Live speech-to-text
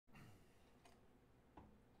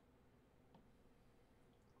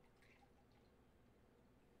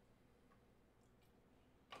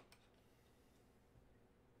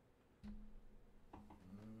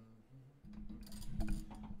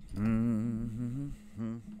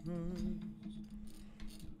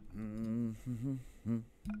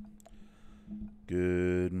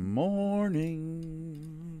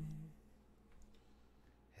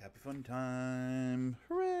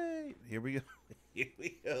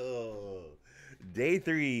Day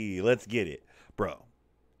 3. Let's get it. Bro.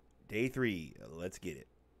 Day 3. Let's get it.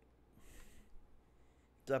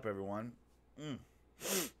 What's up, everyone?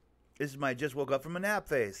 This is my just woke up from a nap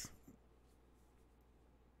face.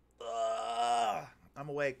 I'm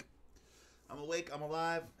awake. I'm awake. I'm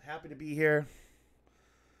alive. Happy to be here.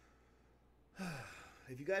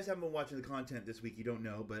 If you guys haven't been watching the content this week, you don't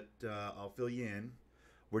know, but I'll fill you in.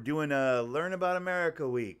 We're doing a Learn About America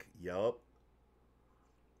week. Yup.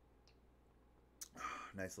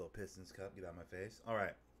 Nice little Pistons cup. Get out of my face. All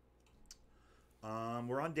right.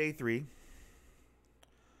 We're on day 3.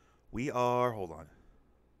 We are... Hold on.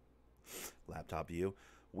 Laptop view.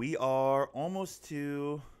 We are almost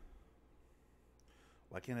to...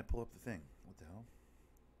 Why can't I pull up the thing? What the hell?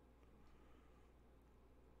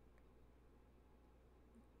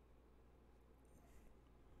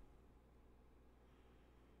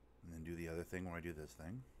 And then do the other thing where I do this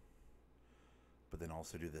thing. But then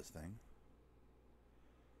also do this thing.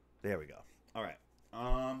 There we go. All right.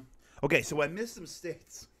 Okay, so I missed some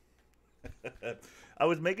states. I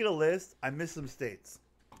was making a list. I missed some states.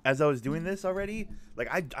 As I was doing this already, like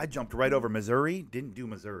I jumped right over Missouri. Didn't do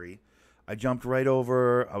Missouri. I jumped right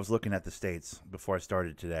over. I was looking at the states before I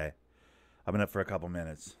started today. I've been up for a couple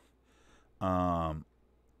minutes. I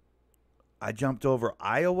jumped over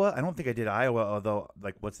Iowa. I don't think I did Iowa, although,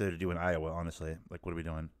 like, what's there to do in Iowa, honestly? Like, what are we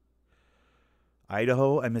doing?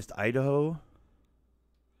 Idaho. I missed Idaho.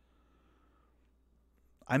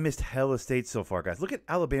 I missed hella states so far, guys. Look at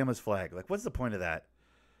Alabama's flag. Like, what's the point of that?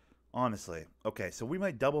 Honestly. Okay, so we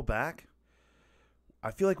might double back. I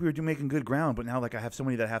feel like we were making good ground, but now, like, I have so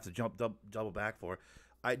many that I have to jump double back for.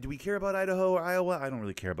 Do we care about Idaho or Iowa? I don't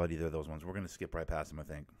really care about either of those ones. We're going to skip right past them, I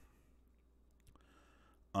think.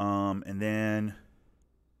 And then...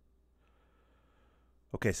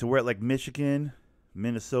 Okay, so we're at, like, Michigan,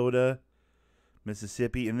 Minnesota,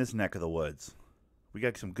 Mississippi, in this neck of the woods. We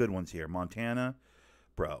got some good ones here. Montana.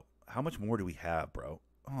 Bro, how much more do we have, bro?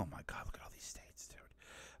 Oh, my God, look at all these states, dude.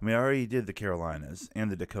 I mean, I already did the Carolinas and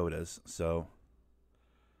the Dakotas, so...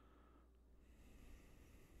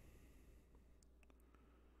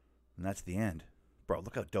 And that's the end. Bro,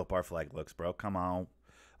 look how dope our flag looks, bro. Come on.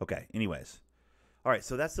 Okay, anyways. All right,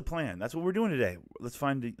 so that's the plan. That's what we're doing today. Let's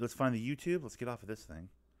find the YouTube. Let's get off of this thing.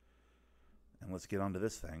 And let's get onto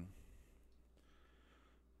this thing.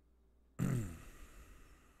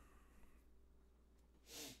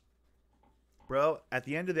 Bro, at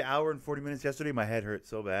the end of the hour and 40 minutes yesterday, my head hurt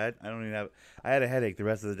so bad. I had a headache the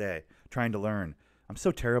rest of the day trying to learn. I'm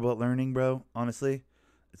so terrible at learning, bro. Honestly,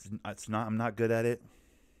 I'm not good at it.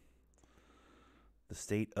 The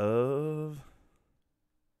state of,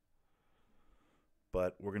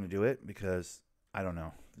 but we're going to do it because I don't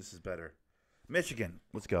know. This is better. Michigan.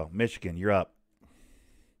 Let's go. Michigan, you're up.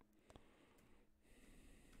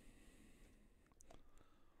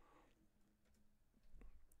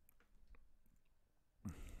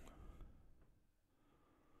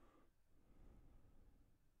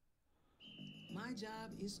 My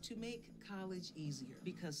job is to make college easier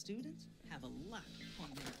because students have a lot on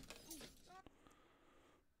their...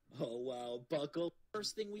 Oh, wow, Buckle.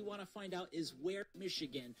 First thing we want to find out is where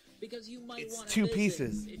Michigan, because you might want to two visit.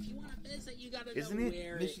 pieces. If you want to visit, you got to know Isn't it?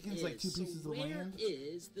 where Michigan's it is. like 2 pieces of land? Where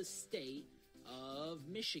is the state of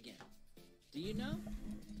Michigan? Do you know?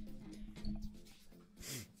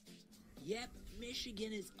 Yep,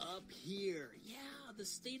 Michigan is up here. Yeah, the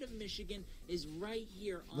state of Michigan is right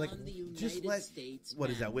here on the United States. What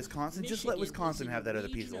is that, Wisconsin? Just let Wisconsin have that other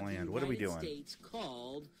piece of land. What are we doing? States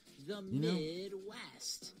called the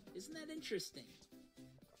Midwest. Isn't that interesting?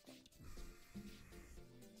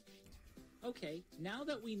 Okay, now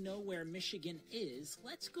that we know where Michigan is,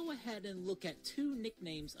 let's go ahead and look at 2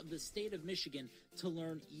 nicknames of the state of Michigan to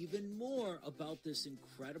learn even more about this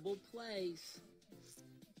incredible place.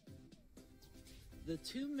 The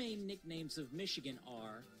 2 main nicknames of Michigan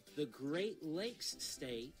are the Great Lakes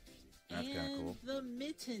State and the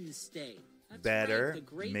Mitten State. That's Better. Right, the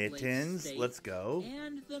Great Mittens. Lakes State Let's go.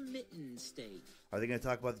 and the Mitten State. Are they going to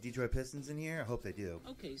talk about the Detroit Pistons in here? I hope they do.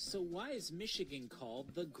 Okay, so why is Michigan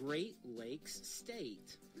called the Great Lakes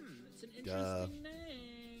State? That's an interesting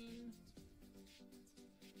name.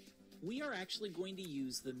 We are actually going to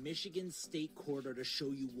use the Michigan State Quarter to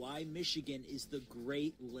show you why Michigan is the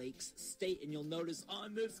Great Lakes State. And you'll notice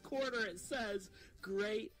on this quarter it says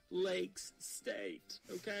Great Lakes State.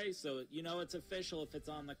 Okay, so you know it's official if it's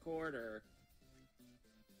on the quarter.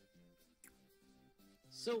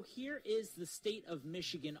 So here is the state of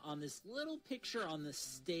Michigan on this little picture on the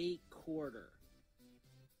state quarter.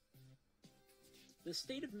 The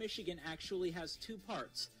state of Michigan actually has 2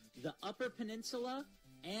 parts, the Upper Peninsula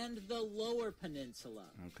and the Lower Peninsula.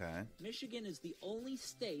 Okay. Michigan is the only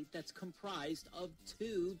state that's comprised of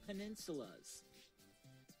 2 peninsulas.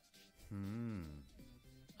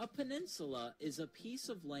 A peninsula is a piece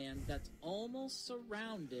of land that's almost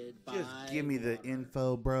surrounded by Just give me the water.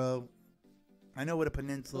 info, bro. I know what a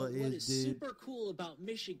peninsula But what is, is dude. super cool about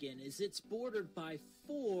Michigan is it's bordered by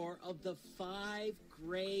 4 of the 5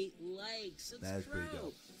 Great Lakes. It's That is pretty true.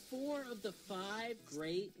 dope. 4 of the 5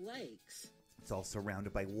 Great Lakes. It's all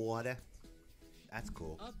surrounded by water. That's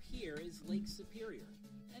cool. Up here is Lake Superior.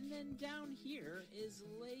 And then down here is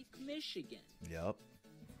Lake Michigan. Yep.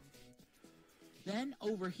 Then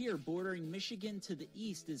over here, bordering Michigan to the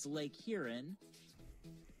east, is Lake Huron.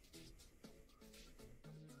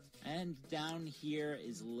 And down here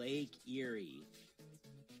is Lake Erie.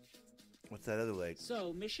 What's that other lake?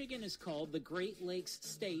 So, Michigan is called the Great Lakes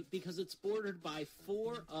State because it's bordered by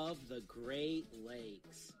 4 of the Great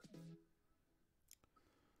Lakes.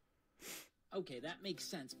 Okay, that makes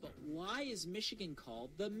sense, but why is Michigan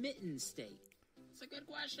called the Mitten State? It's a good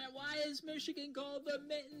question. Why is Michigan called the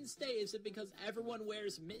Mitten State? Is it because everyone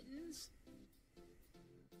wears mittens?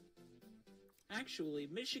 Actually,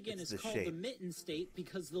 Michigan It's is the called shape. the Mitten State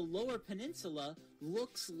because the Lower Peninsula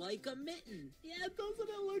looks like a mitten. Yeah, doesn't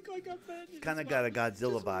it look like a mitten? Kind of It's got a what- Godzilla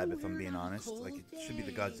just what vibe, we if I'm learned being on a honest. Like, cold it should be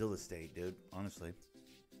the day. Godzilla state, dude. Honestly.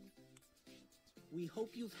 We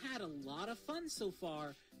hope you've had a lot of fun so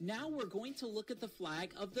far. Now we're going to look at the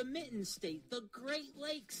flag of the Mitten State, the Great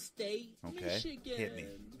Lakes State, Okay. Michigan. Hit me.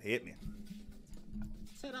 Hit me.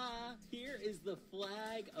 Ta-da! Here is the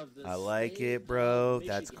flag of the I like state it, bro. of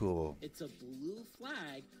That's Michigan. cool. It's a blue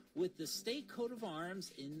flag with the state coat of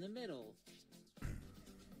arms in the middle.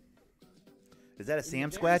 Is that a In Sam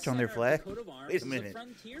the very Squatch on their center of flag? the coat of arms Wait a is minute.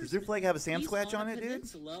 frontiersman. Does their flag have a Sam He's Squatch on a it, dude?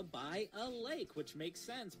 peninsula by a lake, which makes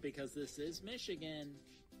sense because this is Michigan.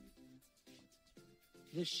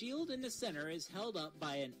 The shield in the center is held up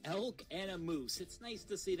by an elk and a moose. It's nice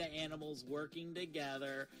to see the animals working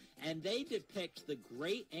together, and they depict the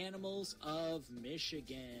great animals of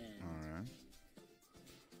Michigan. All right.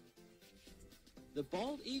 The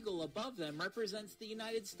bald eagle above them represents the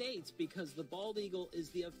United States because the bald eagle is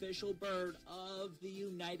the official bird of the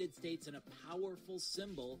United States and a powerful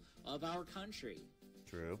symbol of our country.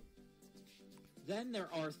 True. Then there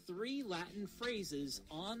are 3 Latin phrases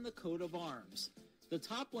on the coat of arms. The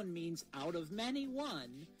top one means out of many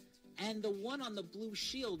one, and the one on the blue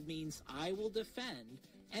shield means I will defend,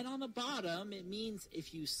 and on the bottom it means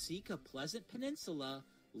if you seek a pleasant peninsula,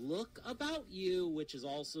 look about you, which is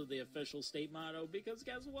also the official state motto, because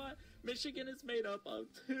guess what? Michigan is made up of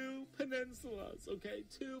 2 peninsulas, okay?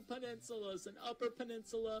 2 peninsulas, an upper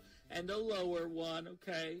peninsula and a lower one,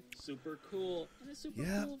 okay? Super cool. And a super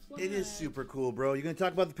Yeah, cool flag. it is super cool, bro. You gonna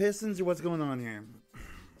talk about the Pistons or what's going on here?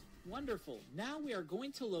 Wonderful. Now we are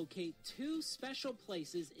going to locate 2 special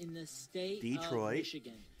places in the state Detroit. of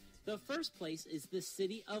Michigan. The first place is the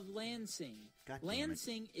city of Lansing. God damn it.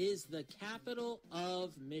 Lansing is the capital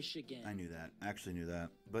of Michigan. I knew that. I actually knew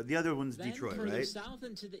that. But the other one's Then Detroit, further right? south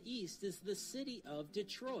and to the east is the city of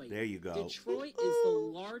Detroit. There you go. Detroit is the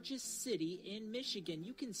largest city in Michigan.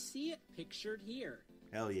 You can see it pictured here.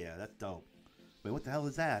 Hell yeah, that's dope. Wait, what the hell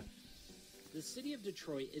is that? The city of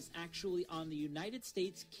Detroit is actually on the United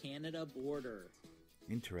States-Canada border.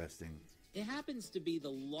 Interesting. It happens to be the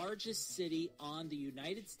largest city on the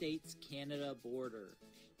United States-Canada border.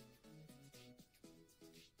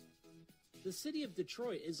 The city of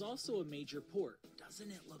Detroit is also a major port. Doesn't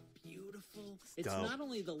it look beautiful? It's dope. not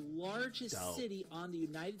only the largest Dope. city on the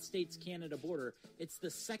United States-Canada border, it's the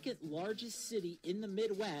second largest city in the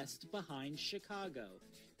Midwest behind Chicago.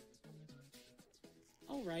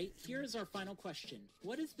 All right, here is our final question.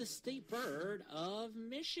 What is the state bird of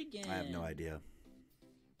Michigan? I have no idea.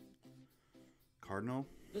 Cardinal?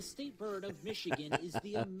 The state bird of Michigan is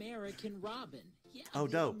the American robin. Yeah, Oh,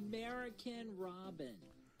 the dope. American robin.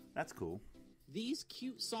 That's cool. These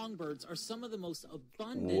cute songbirds are some of the most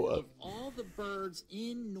abundant of all the birds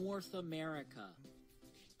in North America.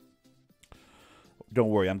 Don't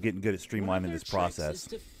worry, I'm getting good at One of streamlining their this tricks process. is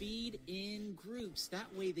to feed in groups.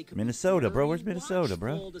 That way they can Minnesota, be bro. very Where's Minnesota,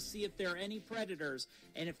 bro? watchful to see if there are any predators,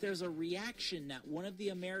 and if there's a reaction that one of the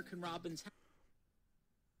American robins has.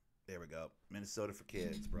 There we go. Minnesota for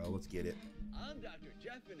kids, bro. Let's get it. I'm Dr.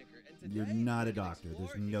 Jeff Vinegar, and today You're not a we're gonna doctor. There's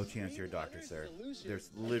explore no extreme chance you're a doctor, weather sir. solutions. There's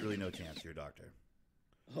literally no chance you're a doctor.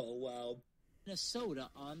 Oh, wow. Minnesota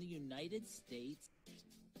on the United States.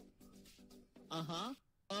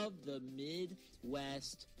 Of the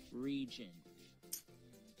Midwest region.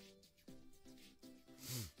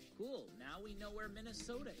 Cool. Now we know where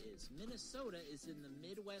Minnesota is. Minnesota is in the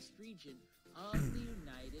Midwest region, of the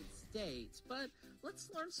United States. But let's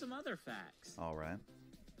learn some other facts. All right.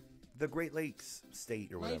 The Great Lakes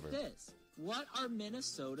State or whatever. Like this. What are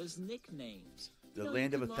Minnesota's nicknames? The You know,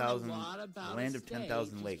 land you of can 1,000 learn a lot about the land a of state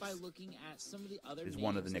 10,000 just lakes by looking at some of the other is names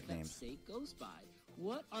one of the that nicknames. state goes by.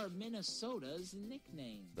 What are Minnesota's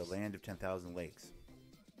nicknames? The land of 10,000 lakes.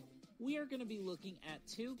 We are going to be looking at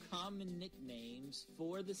two common nicknames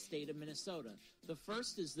for the state of Minnesota. The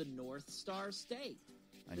first is the North Star State.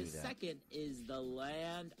 I The knew that. second is the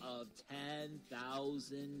land of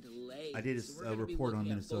 10,000 lakes. I did So we're a gonna be report on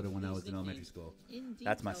looking at Minnesota both when I these was in elementary nicknames school. in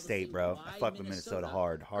That's my detail to state, see bro. I why fuck with Minnesota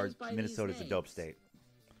hard. goes by these Minnesota's a dope names. state.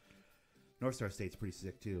 North Star State's pretty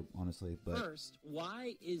sick too, honestly. But First,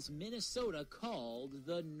 why is Minnesota called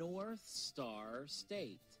the North Star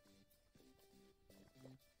State?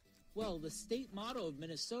 Well, the state motto of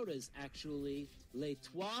Minnesota is actually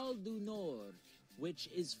L'Étoile du Nord, which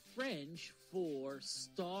is French for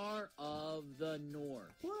Star of the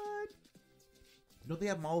North. what? Don't they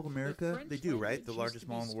have Mall of The America? French They do, right? language The used largest to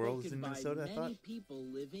be mall in the world is spoken in by Minnesota, I many thought. people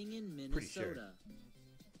living in Pretty sure. Minnesota.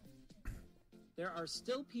 There are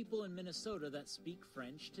still people in Minnesota that speak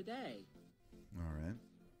French today. All right.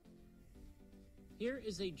 Here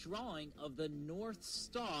is a drawing of the North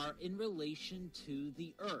Star in relation to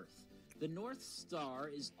the Earth. The North Star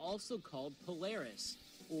is also called Polaris,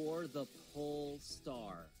 or the Pole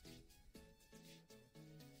Star.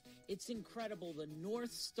 It's incredible. The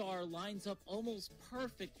North Star lines up almost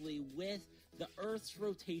perfectly with the Earth's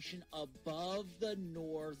rotation above the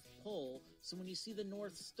North Pole. So when you see the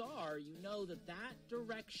North Star, you know that that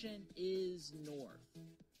direction is north.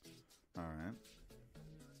 All right.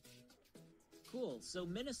 Cool. So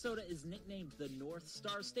Minnesota is nicknamed the North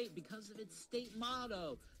Star State because of its state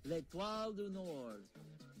motto, L'Étoile du Nord,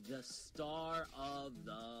 the Star of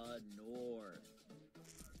the North.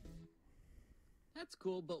 That's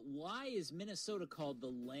cool, but why is Minnesota called the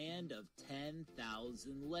land of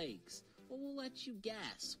 10,000 lakes? Well, we'll let you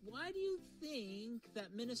guess. Why do you think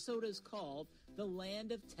that Minnesota is called the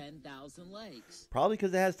land of 10,000 lakes? Probably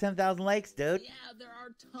because it has 10,000 lakes, dude. Yeah, there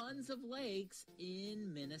are tons of lakes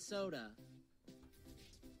in Minnesota.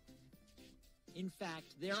 In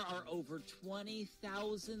fact, there are over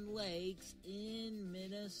 20,000 lakes in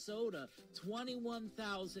Minnesota.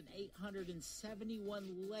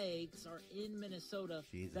 21,871 lakes are in Minnesota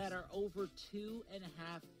Jesus. that are over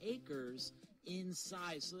 2.5 acres in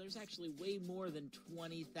size. So there's actually way more than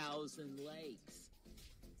 20,000 lakes.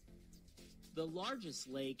 The largest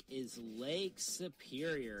lake is Lake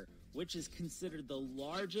Superior, which is considered the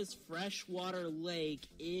largest freshwater lake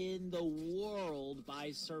in the world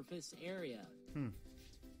by surface area.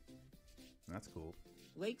 That's cool.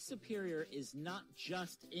 Lake Superior is not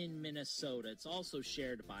just in Minnesota. It's also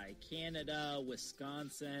shared by Canada,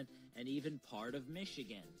 Wisconsin, and even part of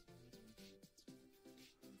Michigan.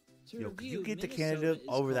 To Yo, could you review, get to Minnesota Canada is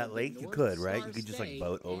over that called the lake? You North could, right? Star You could just, like, State,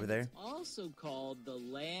 boat over and there. It's also called the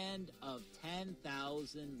land of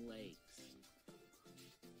 10,000 lakes.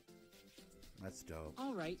 That's dope.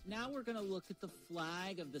 All right, now we're going to look at the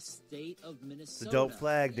flag of the state of It's a Minnesota. dope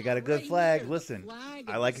flag. They got a Yeah, good right flag. here, the Listen, flag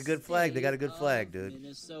I of like the a good flag. They got a state good flag, of dude.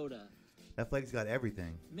 Minnesota. That flag's got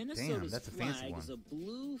everything. Minnesota's Damn, that's a flag fancy one. is a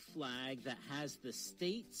blue flag that has the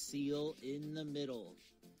state seal in the middle.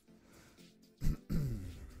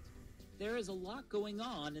 There is a lot going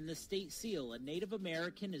on in the state seal. A Native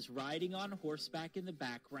American is riding on horseback in the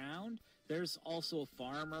background. There's also a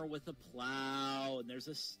farmer with a plow, and there's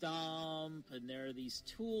a stump, and there are these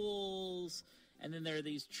tools, and then there are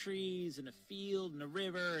these trees, and a field, and a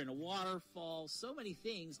river, and a waterfall. So many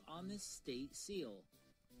things on this state seal.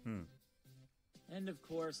 And of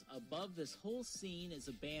course, above this whole scene is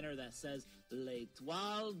a banner that says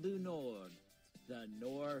L'Étoile du Nord, the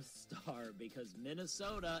North Star, because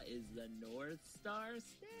Minnesota is the North Star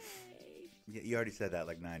State. Yeah, you already said that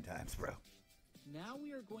like 9 times, bro. Now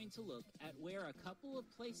we are going to look at where a couple of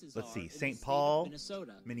places Let's are see, in St. the state Paul, of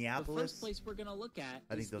Minnesota. Minneapolis. The first place we're going to look at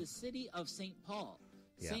I is think the city of St. Paul.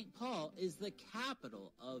 Yeah. St. Paul is the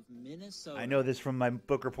capital of Minnesota. I know this from my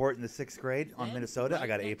book report in the 6th grade on Then, Minnesota. right I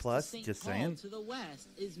got an next to A+, St. just Paul saying. To the west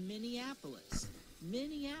is Minneapolis.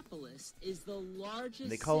 Minneapolis is the largest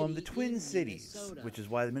They call them the city Twin in Cities, Minnesota. which is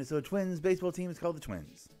why the Minnesota Twins baseball team is called the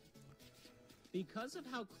Twins. Because of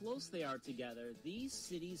how close they are together, these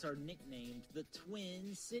cities are nicknamed the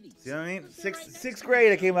Twin Cities. See what I mean? Because they're right next Sixth to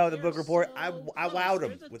grade, I each came other. out with a book They're report. so I close. wowed They're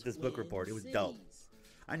them the with this book Twin report. It was dope. Cities.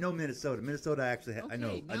 I know Minnesota. Minnesota actually. I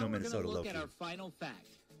know. Okay, I know now Minnesota we're gonna look low-key. at our final fact.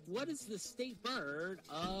 What is the state bird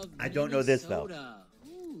of I don't know this, though. Minnesota?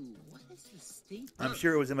 Ooh, what is the state bird? I'm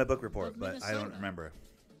sure it was in my book report, of but I don't Minnesota. remember.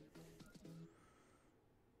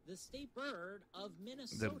 The state bird of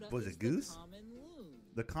Minnesota was is it goose? the common loon.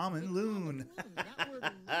 The common loon. That word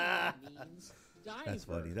loon means diver. That's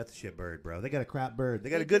funny. That's a shit bird, bro. They got a crap bird. They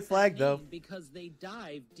got a They good get that flag, though. name because they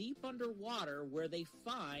dive deep underwater where they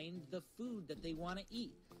find the food that they want to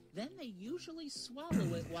eat. Then they usually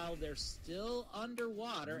swallow it while they're still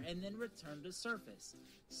underwater and then return to surface.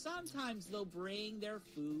 Sometimes they'll bring their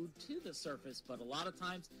food to the surface, but a lot of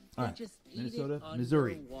times they All right. just Minnesota, eat it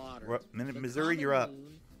Missouri. underwater. Missouri, you're up.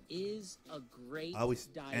 Is a great I always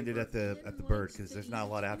diver ended at the and bird likes because to there's not a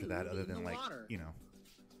eat lot after that food other in than the like, water. you know.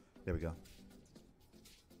 There we go.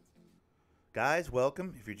 Guys,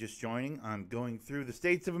 welcome. If you're just joining, I'm going through the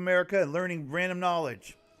states of America and learning random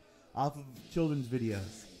knowledge off of children's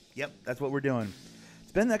videos. Yep, that's what we're doing.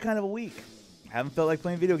 It's been that kind of a week. I haven't felt like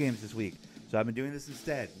playing video games this week, so I've been doing this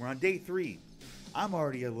instead. We're on day 3. I'm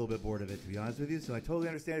already a little bit bored of it, to be honest with you, so I totally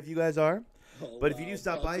understand if you guys are. But if you do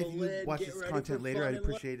stop by, if you watch this content later, I'd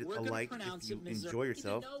appreciate it a like if you enjoy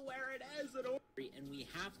yourself. Know where it is and we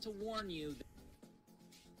have to warn you.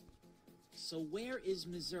 So where is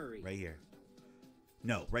Missouri? Right here.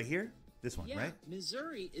 No, right here? This one, Yeah, right?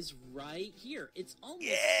 Missouri is right here. It's almost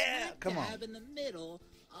Yeah, come on. dab in the middle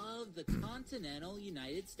of the continental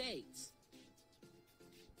United States.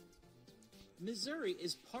 Missouri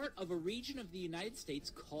is part of a region of the United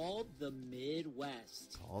States called the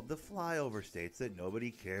Midwest. Called the flyover states that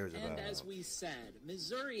nobody cares about. And as we said,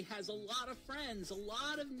 Missouri has a lot of friends, a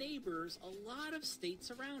lot of neighbors, a lot of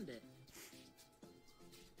states around it.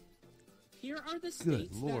 Here are the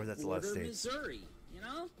states Lord, that that's a lot of border states. Missouri, you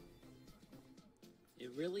know?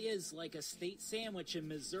 It really is like a state sandwich, and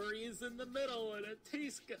Missouri is in the middle, and it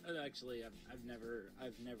tastes good. Actually, I've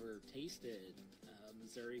never tasted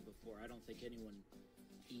Missouri before. I don't think anyone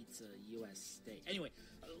eats a U.S. state. Anyway,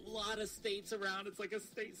 a lot of states around. It's like a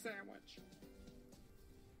state sandwich.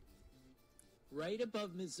 Right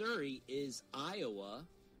above Missouri is Iowa.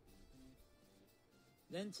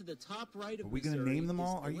 Then to the top right of Are we Missouri going to name them is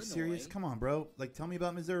all? Are you Illinois. serious? Come on, bro. Like, tell me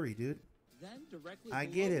about Missouri, dude. Then directly I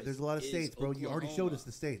below get it. us There's a lot of is states, bro. You already showed us Oklahoma.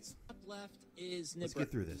 the states. Top left is Let's Nebraska.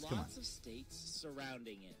 get through this. Come on. Lots of states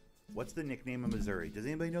surrounding it. What's the nickname of Missouri? Does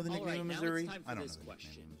anybody know the All nickname right, of now Missouri? it's time for I don't this know.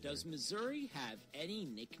 question. Does Missouri have any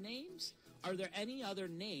nicknames? Are there any other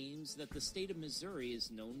names that the state of Missouri is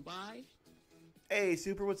known by? Hey,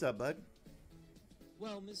 Super, what's up, bud?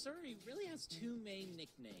 Well, Missouri really has 2 main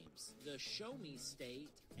nicknames: the Show Me State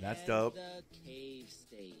That's and dope. the Cave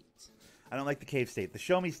State. I don't like the cave state. The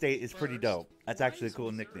show me state is pretty First, dope. That's why actually a is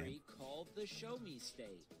cool Missouri nickname. called the Show Me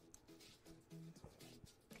State?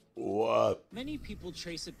 What? Many people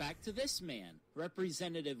trace it back to this man,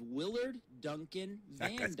 Representative Willard Duncan That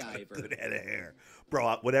Van guy's got a Diver. good head of hair.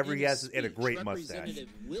 Bro, whatever In he has, and a speech, great mustache. Representative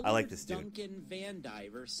I like Willard this dude. Duncan Van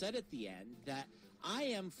Diver said at the end that I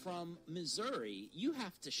am from Missouri. You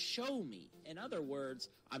have to show me. In other words,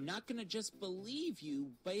 I'm not going to just believe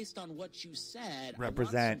you based on what you said.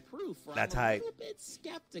 Represent. I want some proof. Or That's I'm a hype. little bit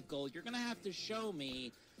skeptical. You're going to have to show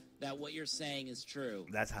me that what you're saying is true.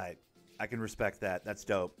 That's hype. I can respect that. That's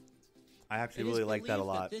dope. I actually It is really like that a believed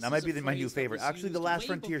lot. this That might is be a my new phrase that favorite. was Actually, The used Last way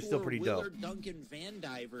Frontier is still before pretty dope. Willard Duncan Van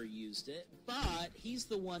Diver used it, but he's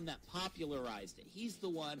the one that popularized it. He's the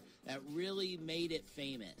one that really made it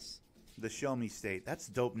famous. The show me state. That's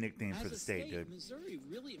a dope nickname for As the a state, dude. Missouri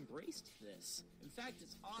really embraced this. In fact,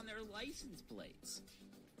 it's on their license plates.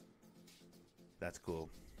 That's cool.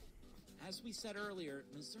 As we said earlier,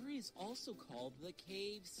 Missouri is also called the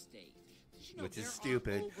Cave State. Did you know Which is there are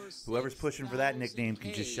stupid. over Whoever's pushing for that 6,000 nickname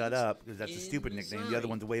can just shut caves up, because that's a in stupid nickname. The Missouri. other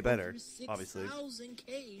one's way better, Over obviously. 6,000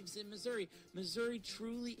 caves in Missouri. Missouri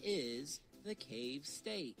truly is the Cave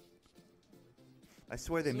State. I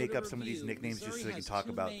swear they So make to up some of these review, nicknames just so Missouri they can has talk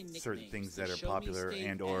 2 about main certain nicknames, things the that are Show Me popular State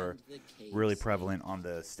and or the Cave really State. prevalent on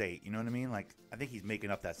the state. You know what I mean? Like, I think he's making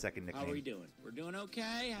up that second nickname. How are we doing? We're doing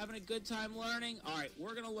okay? Having a good time learning? All right,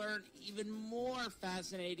 we're going to learn even more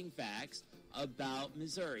fascinating facts about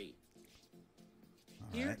Missouri.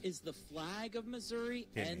 Here is right. the flag of Missouri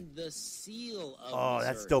Hit me. and the seal of Oh,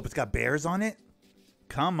 Missouri. that's dope. It's got bears on it?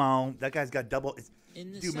 Come on. That guy's got double...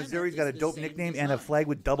 In the Dude, center Missouri's is got a the dope same nickname and a design. flag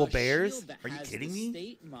with double A bears? shield that Are you has kidding the me?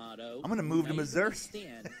 state motto, I'm gonna move to "United we Missouri."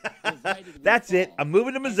 stand, divided we That's it. fall. I'm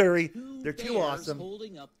moving to And Missouri. 2 They're too bears awesome.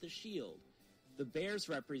 holding up the shield. The bears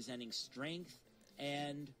representing strength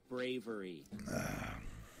and bravery.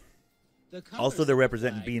 The colors Also, they're of the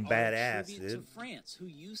representing flag being are a badass, tribute dude. to France, who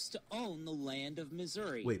used to own the land of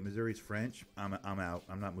Missouri. Wait, Missouri's French? I'm out.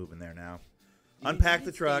 I'm not moving there now. The Unpack United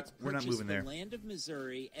the truck. States We're not purchased moving there. The land of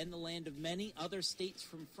Missouri and the land of many other states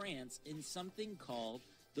from France in something called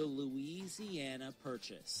the Louisiana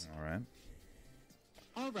Purchase. All right.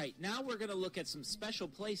 All right, now we're going to look at some special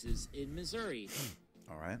places in Missouri.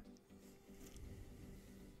 All right.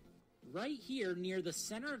 Right here near the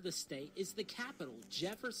center of the state is the capital,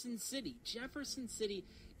 Jefferson City. Jefferson City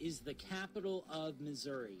is the capital of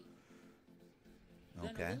Missouri. Then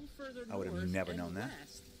Okay. a little further I would have north never and known that.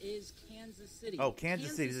 west is Kansas City. Oh,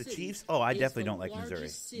 Kansas City, the Chiefs? Oh, I is definitely the don't like Missouri.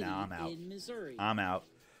 largest city No, I'm out. in Missouri. I'm out.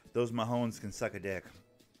 Those Mahones can suck a dick.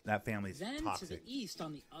 That family's Then toxic. to the east,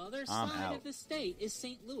 on the other I'm side out. of the state, is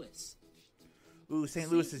St. Louis. Ooh, St.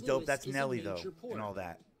 St. Louis is dope. Louis That's is a Nelly, though, major port. and all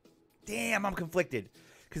that. Damn, I'm conflicted.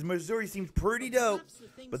 Because Missouri seems pretty dope, Perhaps the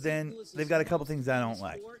thing but St. then Louis is they've got a couple most things I don't famous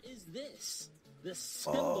like. for is this, the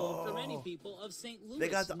symbol for many people of St. Louis. They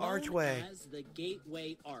got the known archway. as the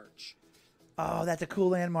Gateway Arch. Oh, that's a cool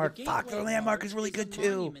landmark. The Fuck, Gateway their landmark Arch is really a good,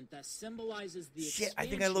 too. monument that symbolizes the Shit, I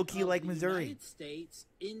think I expansion low-key of like the Missouri. United States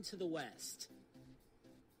into the West.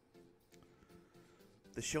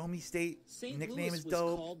 The Show Me State St. nickname Louis is was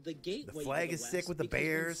dope. called the Gateway flag to is the sick West with the because when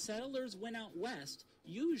Bears. settlers went out west,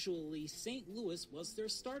 usually St. Louis was their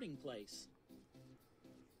starting place.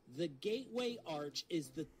 The Gateway Arch is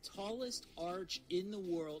the tallest arch in the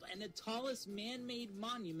world and the tallest man-made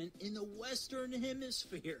monument in the Western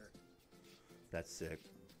Hemisphere. That's sick.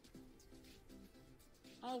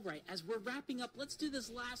 All right, as we're wrapping up, let's do this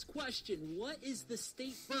last question. What is the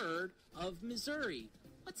state bird of Missouri?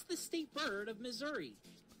 What's the state bird of Missouri?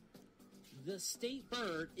 The state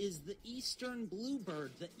bird is the eastern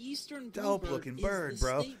bluebird. The eastern bluebird Dope looking is bird, the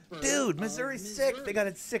bro. state bird Dude, of Missouri's sick. They Missouri. got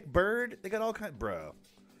a sick bird. They got all kind. Bro,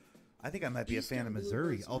 I think I might be a fan of Eastern Missouri.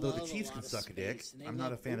 bluebirds Although the love a Chiefs lot can of suck a dick. space, and they I'm not a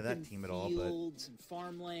love fan of that open team at all. But fields and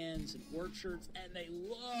farmlands and orchards, and they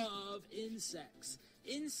love insects.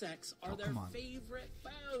 Insects are their come on. favorite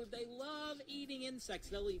food. They love eating insects.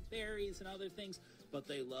 They'll eat berries and other things, but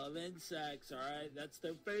they love insects. All right, that's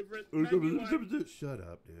their favorite. Shut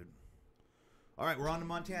up, dude. All right, we're on to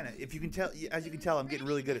Montana. If you can tell, as you can tell, I'm getting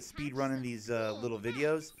really good at speed running these little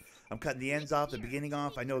videos. I'm cutting the ends off, the beginning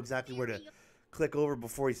off. I know exactly where to click over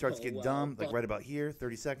before he starts getting dumb. Like right about here,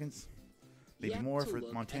 30 seconds, maybe You have more to for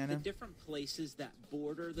look Montana. At the different places that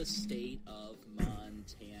border the state of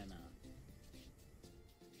Montana.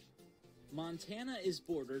 Montana is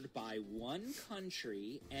bordered by one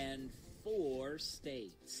country and 4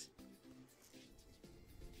 states.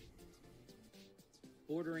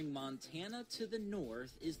 Bordering Montana to the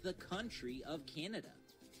north is the country of Canada.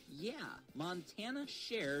 Yeah, Montana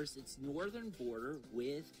shares its northern border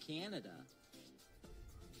with Canada.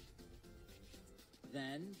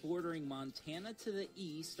 Then, bordering Montana to the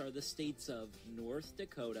east are the states of North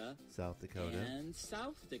Dakota South Dakota. and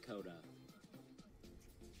South Dakota.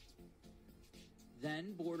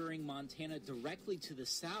 Then, bordering Montana directly to the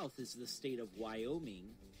south is the state of Wyoming.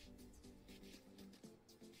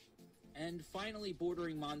 And finally,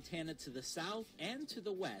 bordering Montana to the south and to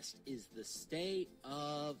the west is the state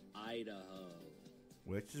of Idaho.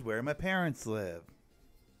 Which is where my parents live.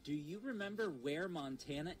 Do you remember where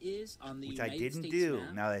Montana is on the Which I United didn't States do,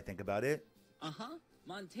 map? now that I think about it. Uh-huh.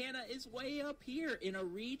 Montana is way up here in a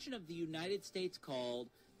region of the United States called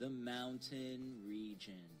the Mountain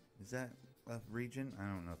Region. Is that a region? I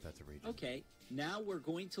don't know if that's a region. Okay, now we're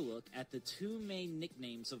going to look at the 2 main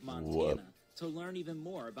nicknames of Montana to learn even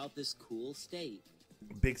more about this cool state.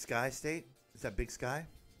 Big Sky State? Is that Big Sky?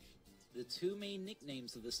 The 2 main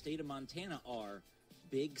nicknames of the state of Montana are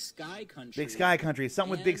Big Sky Country. Big Sky Country.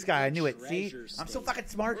 Something with Big and Sky. I the knew it. See? Treasure I'm so State. fucking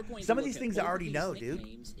smart. We're going Some to of these look at things I both of already these know, dude.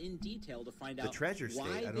 nicknames in detail to find The out Treasure State.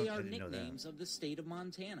 why I they are didn't know that. nicknames of the state of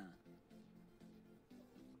Montana.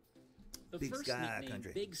 The Big first Sky nickname,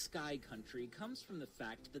 Country. Big Sky Country, comes from the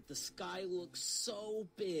fact that the sky looks so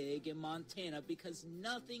big in Montana because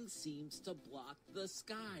nothing seems to block the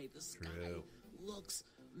sky. The sky True. looks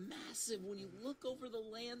massive. When you look over the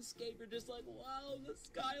landscape, you're just like, wow, the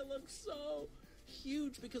sky looks so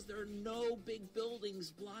huge because there are no big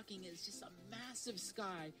buildings blocking it. It's just a massive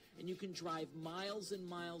sky, and you can drive miles and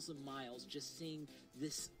miles and miles just seeing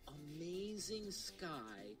this amazing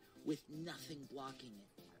sky with nothing blocking it.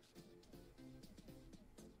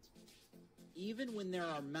 Even when there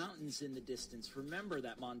are mountains in the distance, remember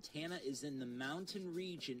that Montana is in the mountain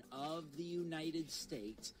region of the United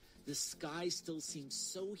States. The sky still seems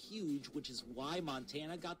so huge, which is why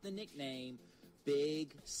Montana got the nickname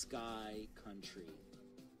Big Sky Country.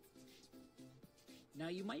 Now,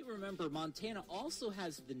 you might remember Montana also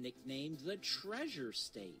has the nickname the Treasure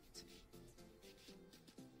State.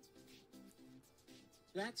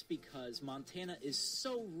 That's because Montana is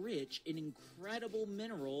so rich in incredible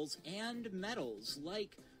minerals and metals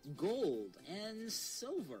like gold and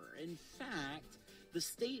silver. In fact, the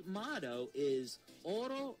state motto is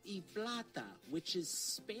Oro y Plata, which is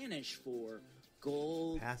Spanish for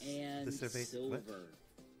gold Pass the and survey- silver.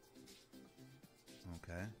 what?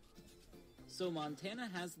 Okay. So Montana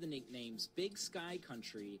has the nicknames Big Sky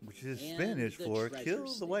Country, Which is and Spanish the for Treasure kill the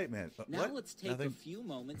State. white man. Now What? let's take Nothing? a few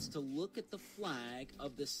moments to look at the flag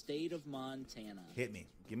of the state of Montana. Hit me.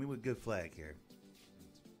 Give me a good flag here.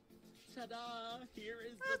 Ta-da! Here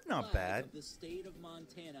is That's the not flag bad. of the state of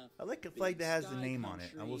Montana. I like a Big flag that has the Sky name on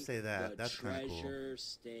it. I will Country, say that. the That's kind of cool. Treasure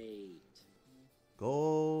State.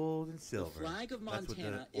 Gold and silver. The flag of That's what the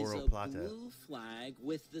Montana is Oro a Plata. blue flag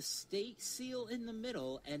with the state seal in the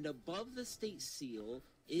middle, and above the state seal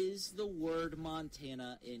is the word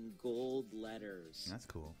Montana in gold letters. That's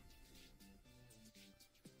cool.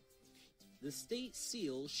 The state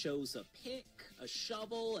seal shows a pick, a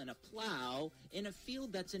shovel, and a plow in a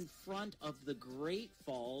field that's in front of the Great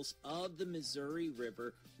Falls of the Missouri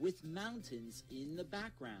River with mountains in the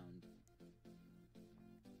background.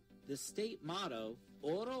 The state motto,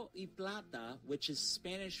 Oro y Plata, which is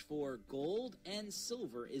Spanish for gold and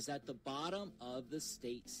silver, is at the bottom of the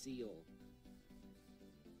state seal.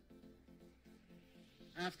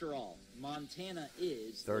 After all, Montana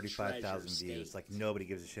is the 35,000 treasure views. state. Like, nobody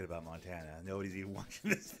gives a shit about Montana. Nobody's even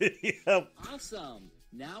watching this video. Awesome!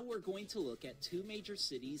 Now we're going to look at two major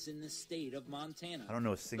cities in the state of Montana. I don't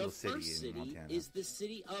know a single The city first in city Montana. is the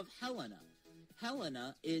city of Helena.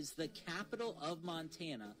 Helena is the capital of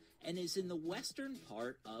Montana and is in the western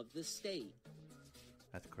part of the state.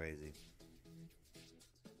 That's crazy.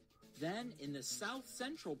 Then, in the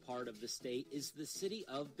south-central part of the state is the city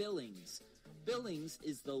of Billings. Billings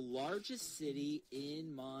is the largest city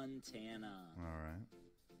in Montana. All right.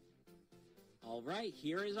 All right,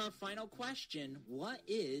 here is our final question. What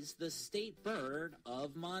is the state bird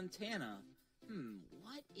of Montana?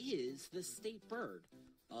 What is the state bird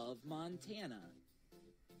of Montana?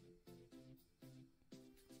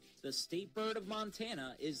 The state bird of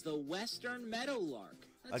Montana is the western meadowlark.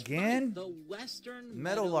 That's Again? right, the western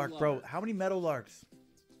Meadowlark, bro. How many meadowlarks?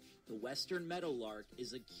 The western meadowlark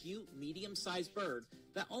is a cute, medium-sized bird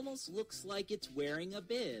that almost looks like it's wearing a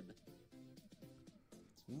bib.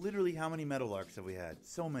 Literally, how many meadowlarks have we had?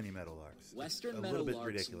 So many meadowlarks. Western a little bit meadowlarks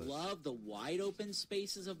ridiculous. love the wide-open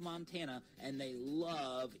spaces of Montana, and they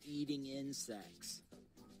love eating insects.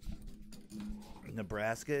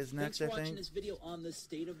 Nebraska is Thanks next, for I watching think. this video on the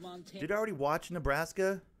state of Montana. Did I already watch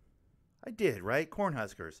Nebraska? I did, right?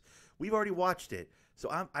 Cornhuskers. We've already watched it. So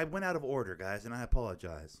I went out of order, guys, and I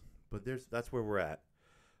apologize. But that's where we're at.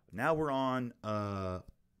 Now we're on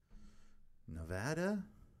Nevada?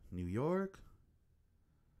 New York?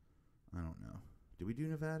 I don't know. Did we do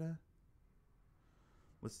Nevada?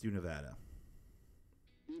 Let's do Nevada.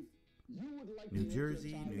 New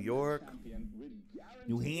Jersey, New York,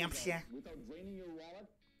 New Hampshire.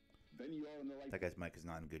 That guy's mic is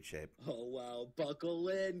not in good shape. Oh, wow. Buckle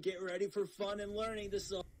in. Get ready for fun and learning.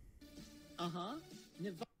 This is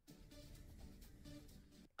Nevada.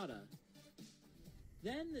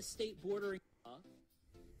 Then the state bordering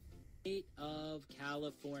state of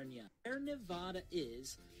California. Where Nevada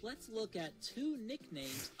is, let's look at two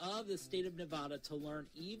nicknames of the state of Nevada to learn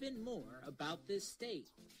even more about this state.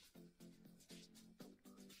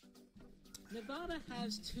 Nevada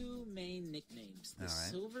has two main nicknames, the All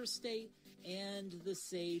right. Silver State and the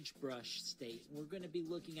Sagebrush State. We're going to be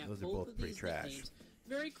looking at Those are both both of pretty these trash. nicknames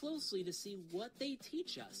very closely to see what they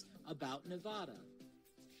teach us about Nevada.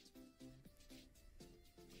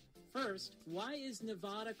 First, why is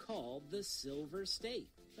Nevada called the Silver State?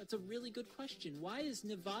 That's a really good question. Why is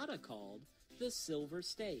Nevada called the Silver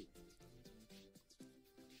State?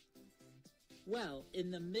 Well,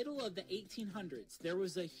 in the middle of the 1800s, there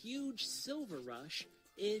was a huge silver rush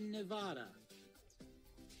in Nevada.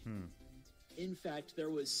 In fact, there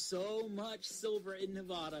was so much silver in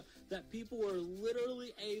Nevada that people were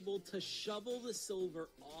literally able to shovel the silver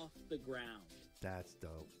off the ground. That's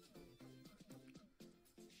dope.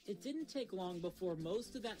 It didn't take long before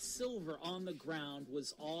most of that silver on the ground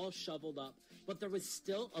was all shoveled up, but there was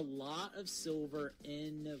still a lot of silver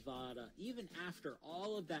in Nevada, even after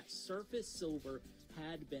all of that surface silver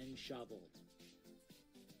had been shoveled.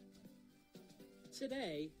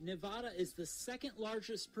 Today, Nevada is the second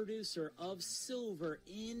largest producer of silver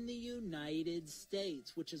in the United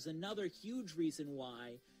States, which is another huge reason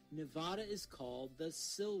why Nevada is called the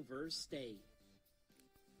Silver State.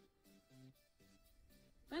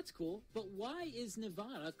 That's cool, but why is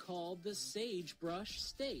Nevada called the Sagebrush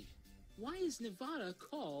State? Why is Nevada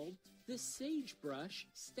called the Sagebrush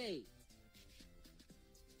State?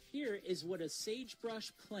 Here is what a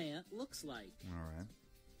sagebrush plant looks like. All right.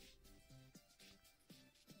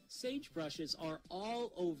 Sagebrushes are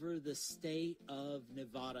all over the state of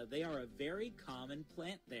Nevada. They are a very common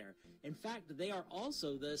plant there. In fact, they are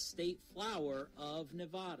also the state flower of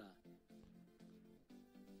Nevada.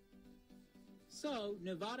 So,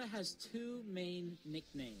 Nevada has two main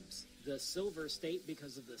nicknames. The Silver State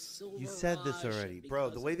because of the silver You said this rush, already.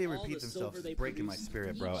 Bro, the way they repeat themselves is breaking my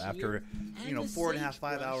spirit, bro. After, 4.5,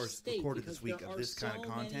 5 hours recorded this week of this kind of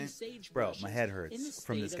content, bro, my head hurts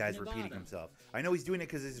from this guy's repeating himself. I know he's doing it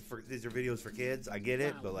because these are videos for kids. I get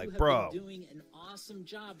it, but like, bro. Doing an awesome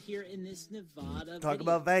job here in this Nevada Talk video.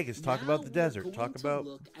 about Vegas. Talk about the desert. We're Talk going to about...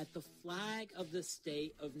 look at the flag of the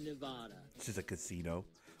state of Nevada. It's just a casino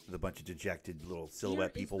with a bunch of dejected little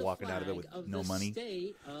silhouette people walking out of it with no money.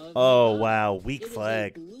 Oh, wow. Weak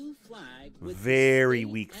flag. Blue flag with very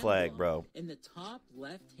weak flag, bro. In the top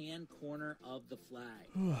left-hand corner of the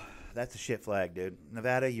flag. That's a shit flag, dude.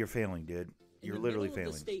 Nevada, you're failing, dude. You're literally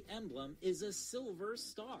failing. The state emblem is a silver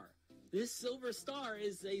star. This silver star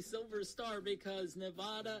is a silver star because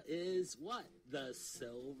Nevada is what? The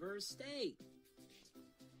Silver State.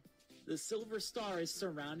 The silver star is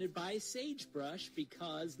surrounded by sagebrush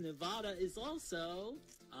because Nevada is also,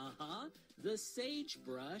 the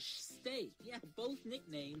sagebrush state. Yeah, both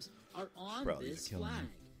nicknames are on this flag.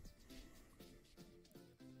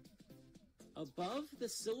 Above the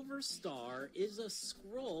silver star is a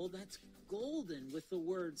scroll that's golden with the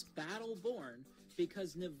words Battle Born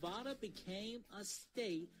because Nevada became a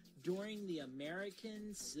state during the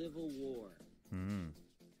American Civil War.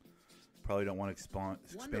 Probably don't want to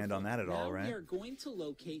expand on that at all, right? Now we are going to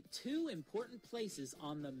locate two important places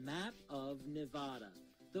on the map of Nevada.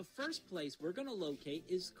 The first place we're going to locate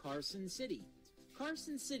is Carson City.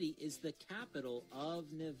 Carson City is the capital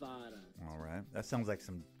of Nevada. All right. That sounds like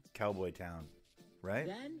some cowboy town, right?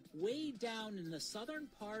 Then, way down in the southern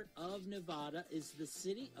part of Nevada is the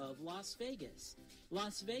city of Las Vegas.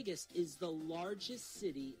 Las Vegas is the largest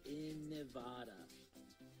city in Nevada.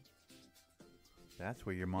 That's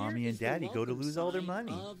where your mommy and daddy go to lose all their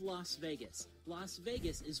money. Of Las Vegas. Las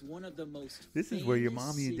Vegas is one of the most This is where your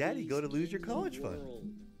mommy and daddy go to lose your college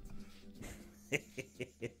fund.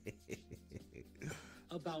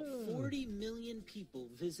 About 40 million people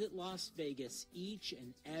visit Las Vegas each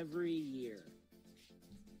and every year.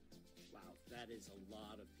 Wow, that is a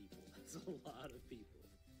lot of people. That's a lot of people.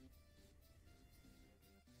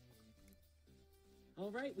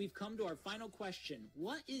 All right, we've come to our final question.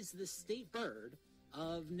 What is the state bird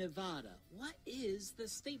of Nevada? What is the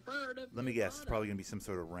state bird of Nevada? Let me guess. It's probably going to be some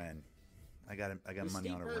sort of wren. I got money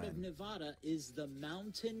on a wren. The state bird of Nevada is the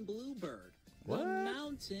mountain bluebird. What? The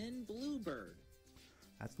mountain bluebird.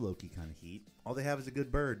 That's low-key kind of heat. All they have is a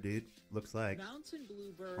good bird, dude. Looks like. Mountain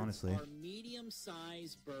bluebirds Honestly. are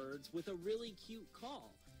medium-sized birds with a really cute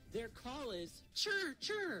call. Their call is chirr,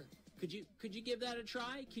 chirr. Could you give that a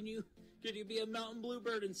try? Could you be a mountain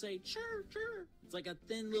bluebird and say chirr, chirr? It's like a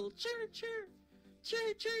thin little chirr, chirr,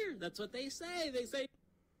 chirr, chirr. That's what they say. They say.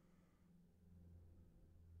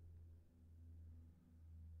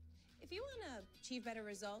 If you want to achieve better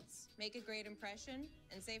results, make a great impression,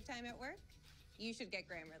 and save time at work, you should get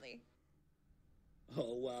Grammarly.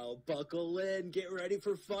 Oh, wow. Buckle in. Get ready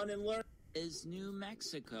for fun and learn. Is New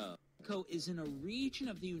Mexico. Mexico is in a region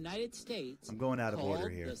of the United States. I'm going out of order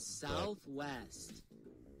here. The Southwest.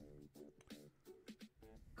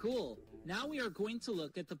 Cool. Now we are going to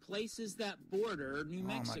look at the places that border New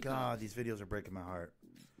Mexico. Oh, my God. These videos are breaking my heart.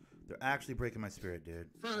 They're actually breaking my spirit, dude.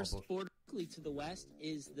 First, directly to the west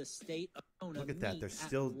is the state of Arizona. Look at that. They're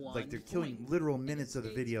still, like, they're killing literal minutes of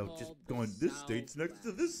the video just going, this state's next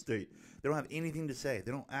to this state. They don't have anything to say.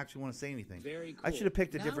 They don't actually want to say anything. Very cool. I should have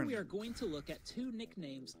picked a different... Now we are going to look at two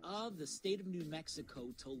nicknames of the state of New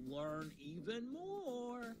Mexico to learn even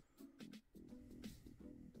more.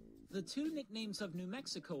 The two nicknames of New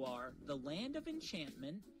Mexico are the Land of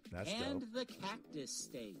Enchantment and the Cactus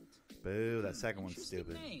State. Boo, that second one's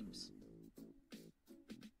stupid. Names.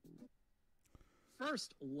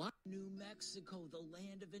 First, what? New Mexico, the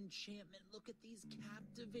land of enchantment. Look at these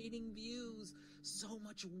captivating views. So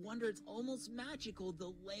much wonder. It's almost magical.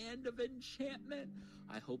 The land of enchantment.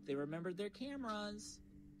 I hope they remembered their cameras.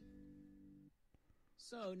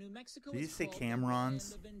 So, New Mexico Did you is say called Camerons?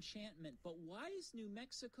 the land of enchantment. But why is New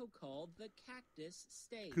Mexico called the Cactus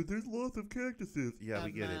State? Because there's lots of cactuses. Yeah,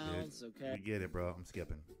 we get it, dude. Okay. We get it, bro. I'm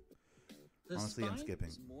skipping. Honestly, I'm skipping.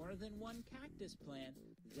 There's more than one cactus plant.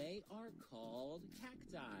 They are called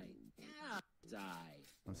cacti. Cacti.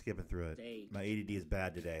 I'm skipping through it. State. My ADD is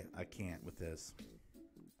bad today. I can't with this.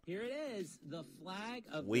 Here it is, the flag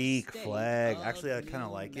of Weak the state flag. of Actually, I kind of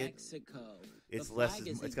New like it. Mexico. It's The less. flag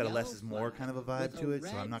Is, is it's got a less yellow is more flag kind of a vibe with to a it, so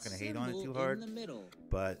I'm red not going to hate on it too symbol hard. in the middle.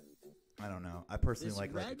 But I don't know. I personally This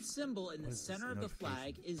like red symbol in the what is this center of the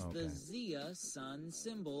flag notification? is Okay. the Zia sun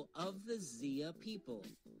symbol of the Zia people.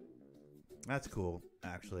 That's cool,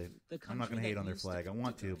 actually. The I'm not country going to hate that on their used to flag. I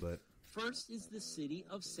want to, but First is the city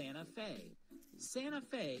of Santa Fe. Santa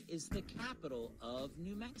Fe is the capital of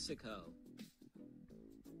New Mexico.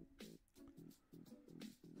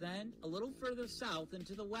 Then, a little further south and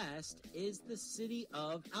to the west is the city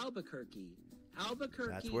of Albuquerque.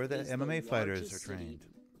 Albuquerque That's where the is MMA fighters are largest city trained.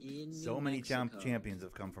 in So New many Mexico. champions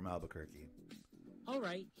have come from Albuquerque. All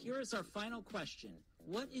right, here is our final question.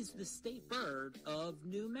 What is the state bird of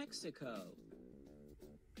New Mexico?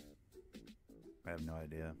 I have no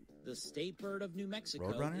idea. The state bird of New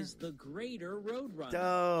Mexico Roadrunner? is the greater roadrunner.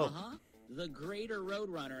 Dope. The greater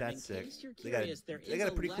roadrunner. That's In sick. case you're They got a- curious, there they is got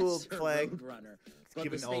a pretty cool lesser flag. roadrunner. But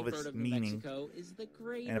given the all state of its bird of meaning. New Mexico is the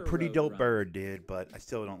greater And a pretty dope roadrunner. bird, dude, but I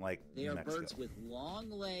still don't like They New are Mexico. birds with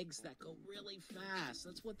long legs that go really fast.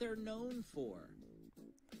 That's what they're known for.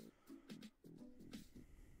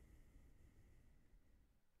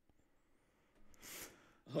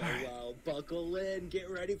 Oh, wow. Buckle in. Get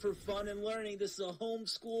ready for fun and learning. This is a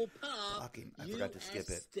homeschool pop. Fucking, I forgot to skip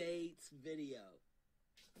it. States video.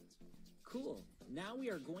 Cool. Now we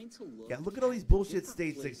are going to look. Yeah, look at all these the bullshit different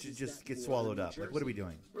states that places should just that get border swallowed New up. Like, what are we Jersey.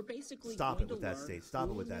 doing? We're basically Stop going it with to that learn state. Stop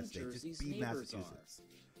it who with that New state. Jersey's Just be neighbors Massachusetts.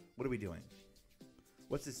 What are we doing?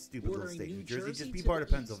 What's this stupid little Bordering state? New Jersey? Jersey Just be to part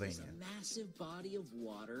the of east is Pennsylvania. a massive body of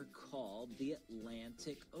water called the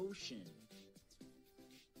Atlantic Ocean.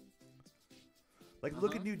 Like,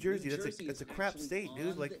 look at New Jersey. New That's Jersey it's a is crap actually state,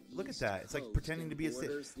 dude. on Like, the look at east that. It's like coast pretending and to be a state.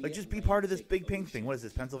 borders the Like, just be part of this Atlantic big pink thing. Ocean. What is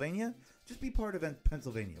this, Pennsylvania? Just be part of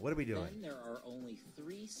Pennsylvania. What are we doing? Then there are only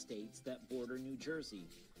 3 states that border New Jersey.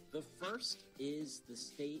 The first is the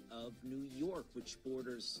state of New York, which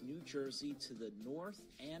borders New Jersey to the north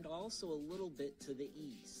and also a little bit to the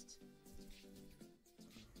east.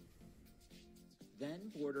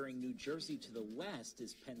 Then bordering New Jersey to the west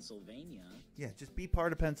is Pennsylvania. Yeah, just be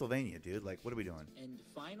part of Pennsylvania, dude. Like, what are we doing? And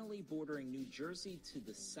finally bordering New Jersey to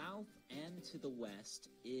the south and to the west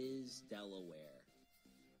is Delaware.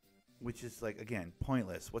 Which is, like, again,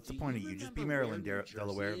 pointless. What's the Do point you of you? Just be remember Maryland, where New Jersey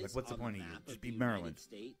Delaware. is Like, what's the on point of you? map Just the be Maryland. United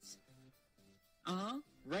States?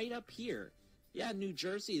 Right up here. Yeah, New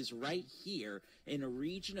Jersey is right here in a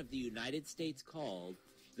region of the United States called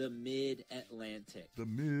the Mid-Atlantic. The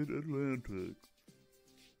Mid-Atlantic.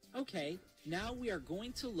 Okay, now we are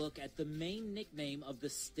going to look at the main nickname of the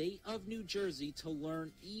state of New Jersey to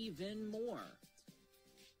learn even more.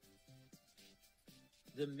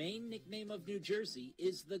 The main nickname of New Jersey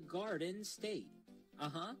is the Garden State.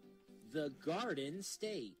 The Garden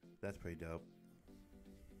State. That's pretty dope.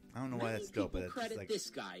 I don't know why Many that's dope, but people it's credit like... this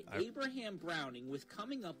guy, Abraham Browning, with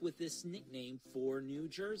coming up with this nickname for New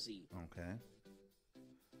Jersey. Okay.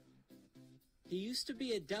 He used to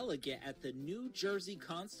be a delegate at the New Jersey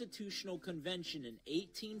Constitutional Convention in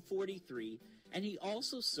 1843, and he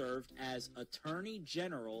also served as Attorney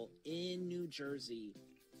General in New Jersey.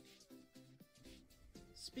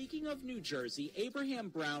 Speaking of New Jersey, Abraham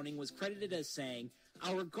Browning was credited as saying,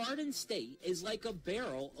 "Our Garden State is like a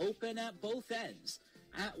barrel open at both ends."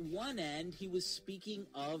 At one end, he was speaking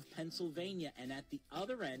of Pennsylvania, and at the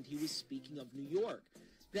other end, he was speaking of New York.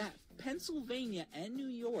 That Pennsylvania and New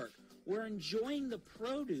York were enjoying the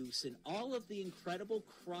produce and all of the incredible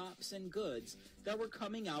crops and goods that were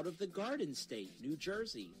coming out of the Garden State, New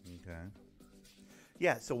Jersey. Okay.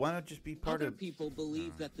 Yeah, so why not just be part Other of... people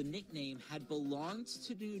believe that the nickname had belonged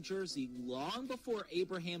to New Jersey long before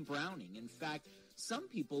Abraham Browning. In fact, some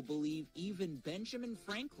people believe even Benjamin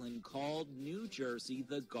Franklin called New Jersey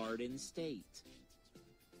the Garden State.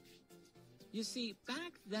 You see,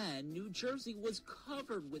 back then, New Jersey was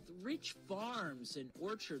covered with rich farms and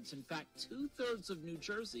orchards. In fact, 2/3 of New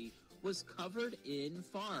Jersey was covered in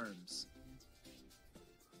farms.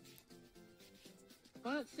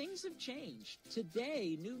 But things have changed.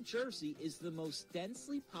 Today, New Jersey is the most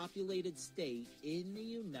densely populated state in the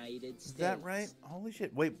United States. Is that right? Holy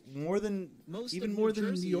shit. Wait, more than... Most even of more New than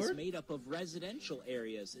Jersey New York? is made up of residential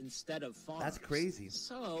areas instead of farms. That's crazy.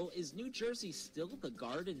 So, is New Jersey still the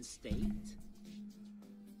Garden State?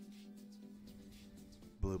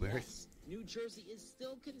 Blueberries? Yes, New Jersey is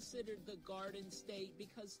still considered the Garden State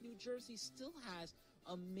because New Jersey still has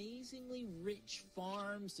amazingly rich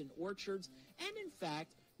farms and orchards, and in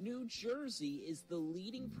fact, New Jersey is the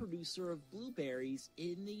leading producer of blueberries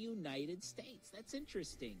in the United States. That's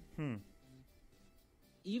interesting.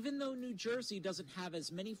 Even though New Jersey doesn't have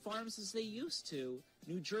as many farms as they used to,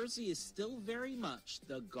 New Jersey is still very much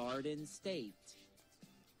the Garden State.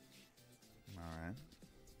 All right.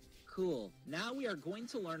 Cool. Now we are going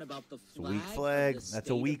to learn about the It's a flag. weak of flag. the That's state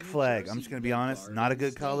a of weak New flag. Jersey, I'm just going to the be honest. Not a Garden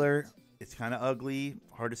good State. color. It's kind of ugly.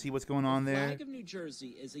 Hard to see what's going on The there. flag of New Jersey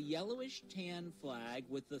is a yellowish tan flag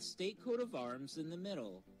with the state coat of arms in the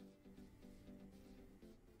middle.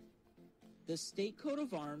 The state coat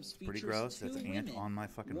of arms Pretty features gross. two That's an women. ant on my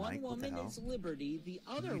fucking One mic. What the woman hell? is liberty, the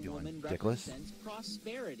other you doing, woman dickless? represents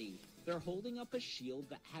prosperity. They're holding up a shield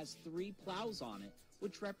that has 3 plows on it,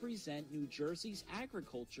 which represent New Jersey's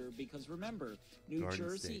agriculture, because remember, New Garden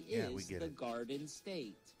Jersey state. Yeah, we is get the it. garden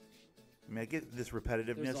state. I mean, I get this There's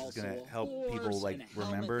repetitiveness is also going to a help horse people, like, and a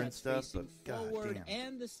helmet remember and that's stuff, facing but god forward, damn.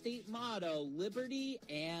 and the state motto, liberty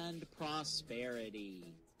and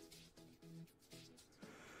prosperity.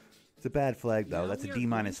 It's a bad flag, though. Now That's we a are D-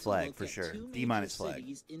 going to flag look for at sure. two D- major flag.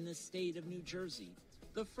 cities in the state of New Jersey.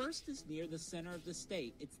 The first is near the center of the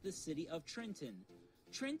state. It's the city of Trenton.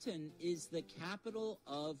 Trenton is the capital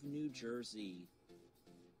of New Jersey.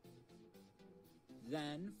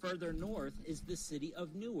 Then, further north is the city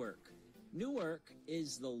of Newark. Newark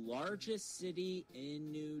is the largest city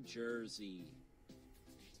in New Jersey.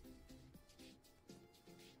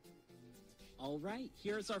 All right,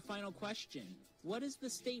 here's our final question. What is the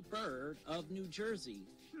state bird of New Jersey?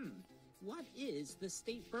 What is the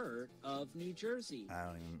state bird of New Jersey? I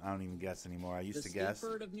don't even guess anymore. I used The to state guess.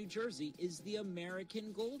 bird of New Jersey is the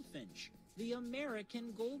American goldfinch. The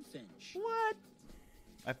American goldfinch. What?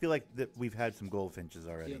 I feel like that we've had some goldfinches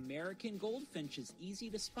The already. American goldfinch is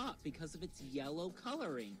easy to spot because of its yellow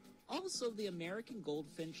coloring. Also, the American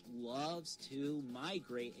goldfinch loves to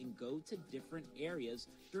migrate and go to different areas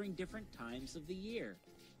during different times of the year.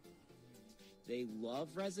 They love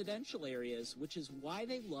residential areas, which is why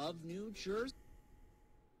they love New Jersey.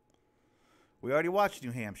 We already watched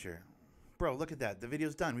New Hampshire. Bro, look at that. The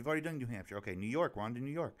video's done. We've already done New Hampshire. Okay, New York. We're on to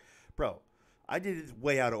New York. Bro, I did it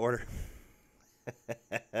way out of order.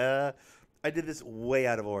 I did this way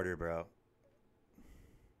out of order, bro.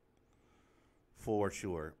 For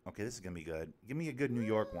sure. Okay, this is going to be good. Give me a good New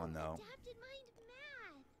York one, though. Adapted mind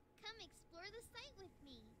math. Come explore the site with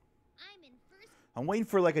me. I'm in first. I'm waiting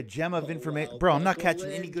for, like, a gem of information. wow, Bro, I'm not buckle catching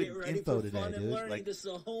in, any good get ready info for today, fun and dude. learning. Like, This is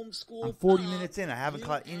a homeschool I'm 40 pop minutes in. I haven't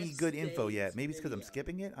caught any US good info yet. States Maybe it's because I'm video.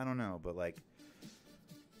 skipping it. I don't know. But, like,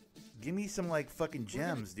 give me some, like, fucking We're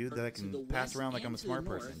gonna gems, dude, that I to the can pass west around like I'm and a to smart the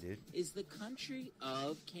person, north dude. Is the country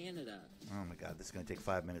of Canada. Oh, my God. This is going to take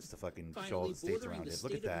 5 minutes to fucking show all Finally, the states bordering around the it.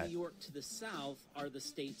 Look state at of that. New York to the south are the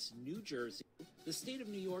states New Jersey. The state of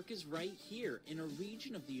New York is right here in a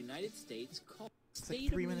region of the United States called It's like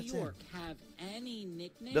State 3 of New minutes in. York. Have any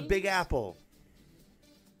nicknames? The Big Apple.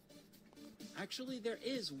 Actually, there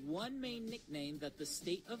is one main nickname that the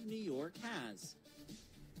state of New York has.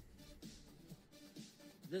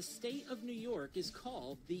 The state of New York is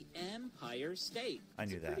called the Empire State. I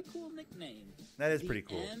knew It's a that. pretty cool nickname. That is The pretty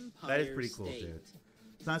cool. That is Empire pretty cool, State. dude.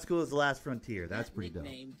 It's not as cool as The Last Frontier. That's That pretty dope.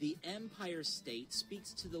 nickname, the Empire State,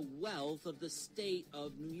 speaks to the wealth of the state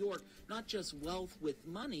of New York. Not just wealth with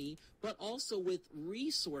money, but also with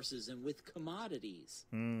resources and with commodities.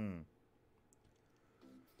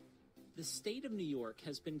 The state of New York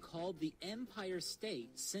has been called the Empire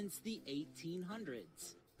State since the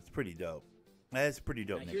 1800s. It's pretty dope. That's a pretty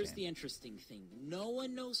dope Now, nickname. here's the interesting thing. No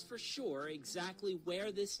one knows for sure exactly where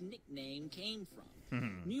this nickname came from.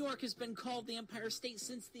 New York has been called the Empire State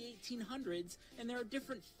since the 1800s, and there are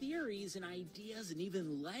different theories and ideas and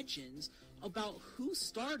even legends about who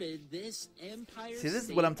started this Empire State. See, this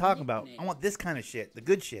is what I'm talking about. nickname. I want this kind of shit. The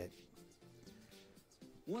good shit.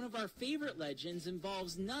 One of our favorite legends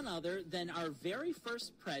involves none other than our very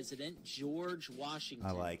first president, George Washington.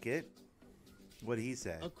 I like it. What did he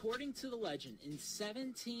say? According to the legend, in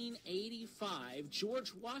 1785,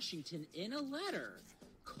 George Washington, in a letter,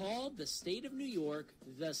 called the state of New York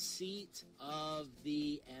the seat of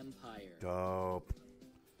the empire. Dope.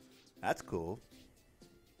 That's cool.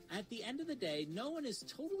 At the end of the day, no one is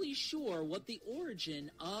totally sure what the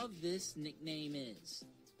origin of this nickname is.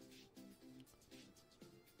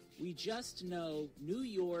 We just know New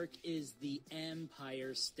York is the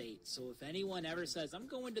Empire State. So if anyone ever says, I'm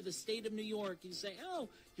going to the state of New York, you say, oh,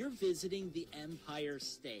 you're visiting the Empire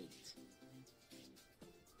State.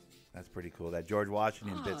 That's pretty cool. That George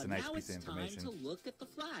Washington bit's a nice now piece of it's information. time to look at the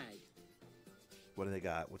flag. What do they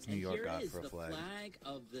got? What's New And York here got is for a the flag? flag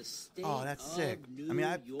of the state Oh, that's of sick. New I mean,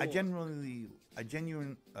 I York. generally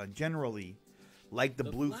like the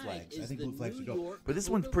blue flag flags. I is think the blue flags are New dope. York But this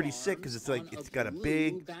coat one's of pretty sick because it's like arms it's on got a blue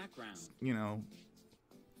big, background. you know,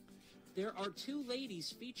 There are two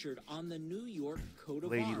ladies featured on the New York coat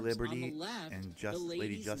of Lady arms. Liberty on the left, and the Lady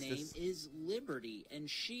lady's Justice. name is Liberty, and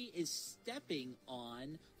she is stepping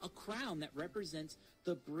on a crown that represents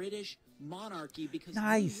the British monarchy because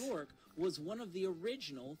Nice. New York was one of the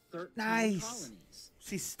original 13 Nice. colonies.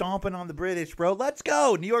 she's stomping on the British, bro. Let's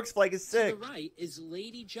go. New York's flag is To sick. the right is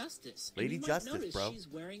Lady Justice. And Lady you might Justice, notice bro. she's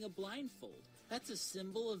wearing a blindfold. That's a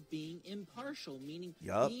symbol of being impartial, meaning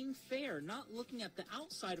Yup. being fair, not looking at the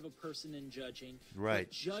outside of a person and judging, Right.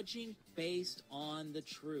 but judging based on the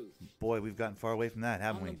truth. Boy, we've gotten far away from that,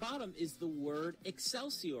 haven't On we? the bottom is the word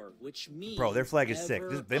Excelsior, which means Bro, their flag is sick.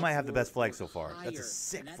 ever They might have the best upward flag so far. or That's a higher.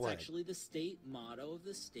 sick and that's flag. actually the state motto of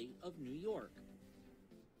the state of New York.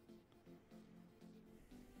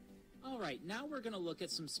 All right, now we're going to look at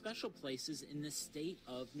some special places in the state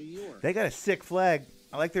of New York. They got a sick flag.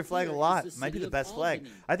 I like their flag Here a is lot. the Might be city the of best flag.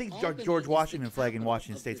 Albany. I think Albany George is the Washington flag in capital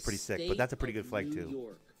Washington of State's the pretty sick, but state that's a pretty good of flag New too.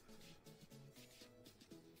 York.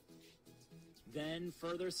 Then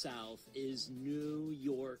further south is New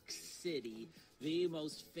York City, the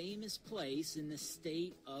most famous place in the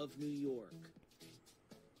state of New York.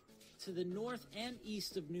 To the north and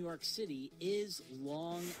east of New York City is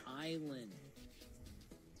Long Island.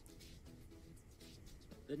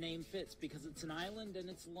 The name fits because it's an island and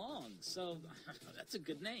it's long, so that's a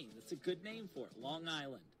good name. That's a good name for it, Long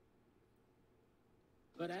Island.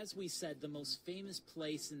 But as we said, the most famous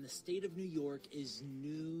place in the state of New York is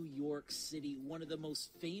New York City, one of the most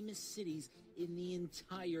famous cities in the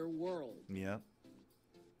entire world. Yeah.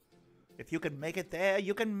 If you can make it there,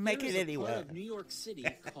 you can make There it is a anywhere. part of New York City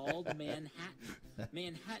called Manhattan.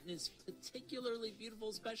 Manhattan is particularly beautiful,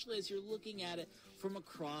 especially as you're looking at it from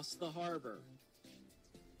across the harbor.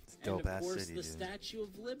 It's And dope of ass course, city, the dude. Statue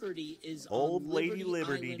of Liberty is Old on Lady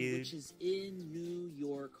Liberty, Island, dude. which is in New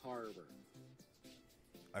York Harbor.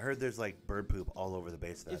 I heard there's like bird poop all over the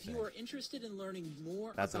base of that If thing. you are interested in learning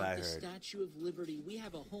more That's what about I the heard. Statue of Liberty, we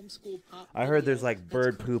have a homeschool pop. I heard there's video like that's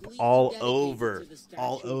bird poop completely all dedicated over, to the Statue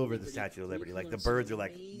all of over the Liberty. Statue of We Liberty. can Like the learn some birds are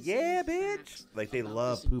like, amazing yeah, bitch. facts Like they about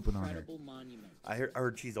love this pooping on her. incredible monument. I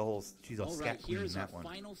heard she's a whole All right, scat queen in here's our that one.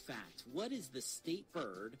 final fact. What is the state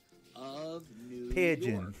bird of New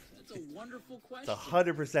Pigeon. York? That's a wonderful question. It's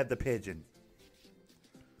 100% the pigeon.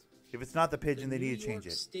 If it's not the pigeon, The they need to New change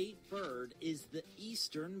York it. state bird is the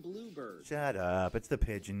eastern bluebird. Shut up. It's the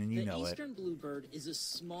pigeon, and you The know it. eastern bluebird is a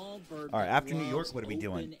small bird. All right, that after New York, loves what are we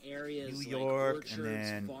doing? open Areas New like York, orchards, and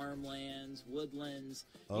then- farmlands, woodlands.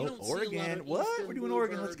 You Oh, don't see a lot Oregon. of What? eastern We're doing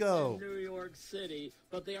Oregon. Let's bluebirds go. in New York City,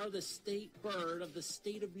 but they are the state bird of the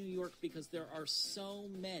state of New York because there are so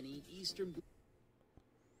many eastern.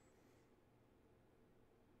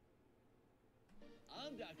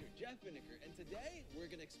 I'm Dr. Jeff Finneker, and today we're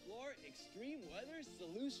going to explore extreme weather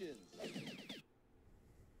solutions.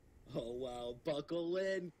 Oh wow, buckle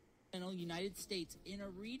in. United States in a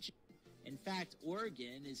region. In fact,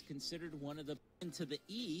 Oregon is considered one of the. And to the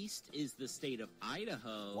east is the state of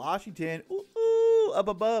Idaho. Washington. Ooh, ooh, up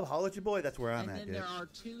above. Holla at your boy. That's where I'm And at, then dude. there are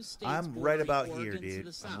two states. I'm right bordering about Oregon here, to dude. the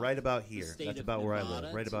I'm south. right about The here. state That's of about where I Nevada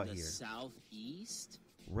live. Right to about the here. Southeast.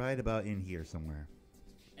 Right about in here somewhere.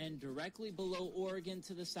 And directly below Oregon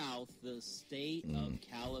to the south, the state of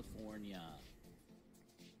California.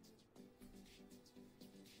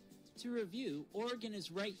 To review, Oregon is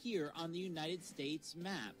right here on the United States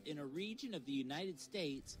map in a region of the United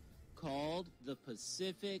States called the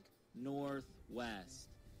Pacific Northwest.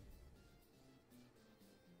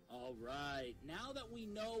 All right, now that we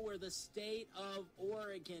know where the state of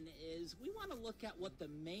Oregon is, we want to look at what the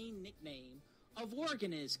main nickname of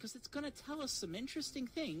Oregon is, because it's going to tell us some interesting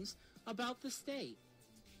things about the state.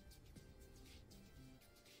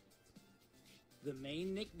 The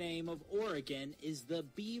main nickname of Oregon is the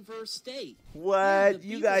Beaver State. What? Yeah, the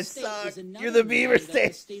You Beaver guys State suck. is another You're the name Beaver that State.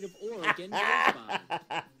 The state of Oregon goes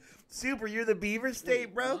by. Super, you're the Beaver State,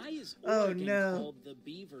 Wait, bro? Why is Oh, Oregon no. called the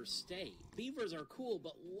Beaver State? Beavers are cool,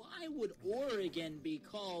 but why would Oregon be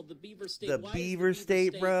called the Beaver State? The Why is Beaver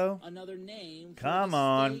State, bro? Another name for Come the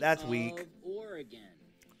on, state that's of weak. Oregon.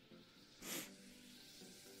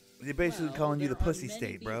 They're basically Well, calling you the there are pussy many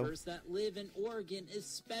state, bro. beavers that live in Oregon,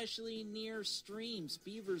 especially near streams.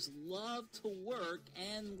 Beavers love to work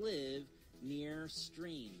and live near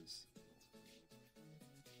streams.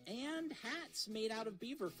 And hats made out of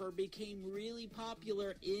beaver fur became really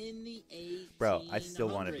popular in the 1800s. Bro, I still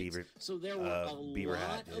want a beaver- So there were a beaver lot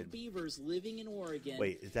hat, dude. of beavers living in Oregon.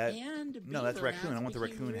 Wait, is that- And No, that's beaver raccoon. I hats want the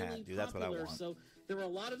became raccoon hat, really dude. That's what I popular. want. So there were a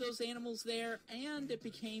lot of those animals there, and it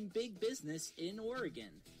became big business in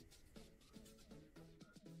Oregon.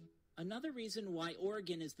 Another reason why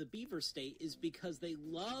Oregon is the beaver state is because they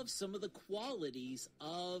love some of the qualities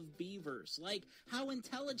of beavers, like how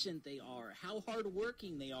intelligent they are, how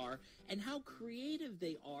hardworking they are, and how creative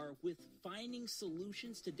they are with finding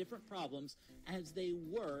solutions to different problems as they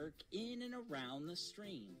work in and around the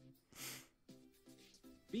stream.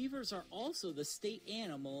 Beavers are also the state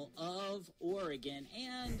animal of Oregon,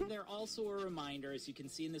 and they're also a reminder, as you can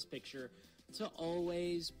see in this picture, to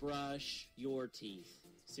always brush your teeth.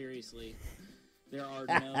 Seriously. There are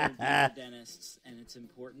no beaver dentists, and it's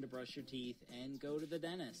important to brush your teeth and go to the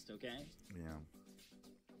dentist, okay? Yeah.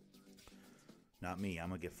 Not me. I'm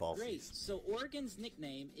going to get falsies. Great. So Oregon's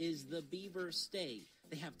nickname is the Beaver State.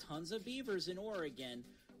 They have tons of beavers in Oregon.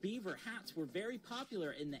 Beaver hats were very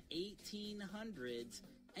popular in the 1800s,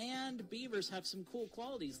 and beavers have some cool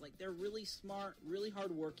qualities, like they're really smart, really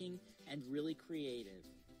hardworking, and really creative.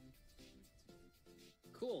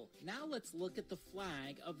 Cool. Now let's look at the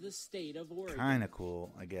flag of the state of Oregon. Kind of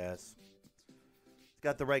cool, I guess. It's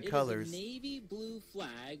got the right colors. It is a navy blue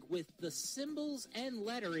flag with the symbols and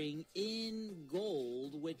lettering in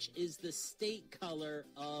gold, which is the state color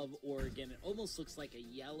of Oregon. It almost looks like a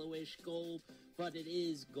yellowish gold, but it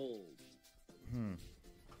is gold.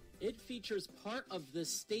 It features part of the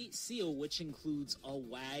state seal, which includes a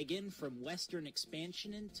wagon from western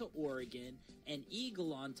expansion into Oregon, an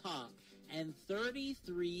eagle on top, and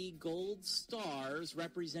 33 gold stars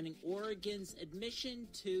representing Oregon's admission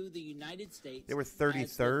to the United States. They were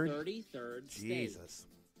 33rd? 33rd state. Jesus.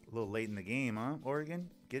 A little late in the game, huh, Oregon?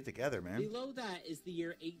 Get it together, man. Below that is the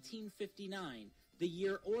year 1859, the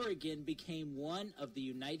year Oregon became one of the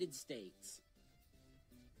United States.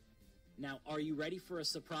 Now, are you ready for a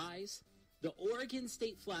surprise? The Oregon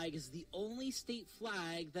state flag is the only state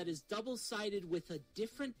flag that is double-sided with a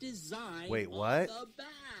different design Wait, on what? the back.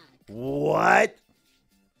 What?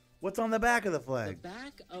 What's on the back of the The flag?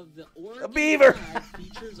 back of the Oregon A beaver. flag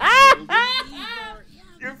features a golden beaver. Yeah,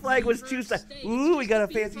 Your the flag was beaver two-sided. state. Ooh, we It's got a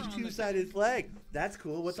just beaver fancy on the two-sided flag. That's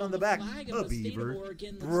cool. What's So on the back? flag of A the state of beaver.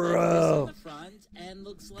 Oregon looks Bro. like this on the front and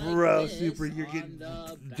looks like Bro, this super. You're on getting.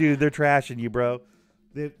 the back. Dude, they're trashing you, bro.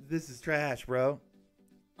 This is trash, bro.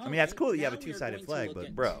 I mean, that's Alright, cool that you have a now we are two-sided going to flag, look but,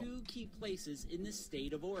 at bro. two key places in the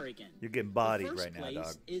state of Oregon. You're getting The bodied first right now, place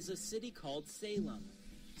dog. is a city called Salem.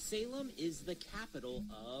 Salem is the capital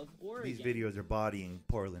of Oregon. These videos are bodying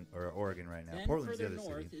Portland or Oregon right now. Then Portland's the further other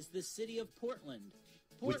north city. is the city of Portland.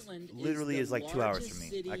 Which Portland literally the is like 2 hours largest from me. I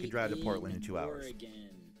city could drive to Portland in 2 hours. Oregon.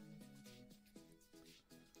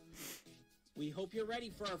 We hope you're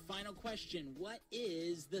ready for our final question. What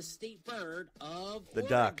is the state bird of The Oregon?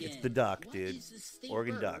 duck. It's the duck, What dude. is the state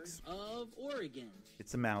Oregon bird ducks. of Oregon?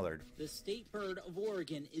 It's a mallard. The state bird of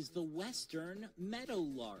Oregon is the western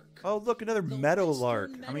meadowlark. Oh, look, another The meadowlark.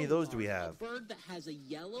 western How many of those do we meadowlark, have? A bird that has a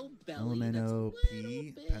yellow belly Elemento that's a P,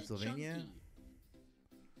 little bit Pennsylvania? chunky.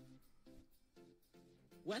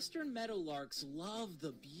 Western meadowlarks love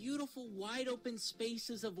the beautiful wide open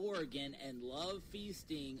spaces of Oregon and love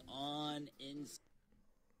feasting on insects.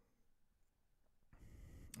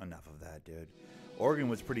 Enough of that, dude. Oregon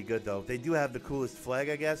was pretty good, though. They do have the coolest flag,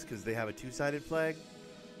 I guess, because they have a two-sided flag.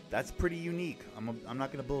 That's pretty unique. I'm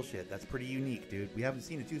not going to bullshit. That's pretty unique, dude. We haven't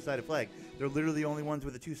seen a two-sided flag. They're literally the only ones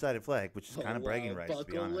with a two-sided flag, which is kind of bragging rights, to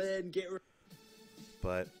be Buckle honest. in, get ready.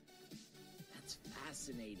 But That's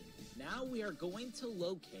fascinating. Now we are going to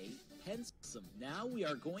locate Pennsylvania. Now we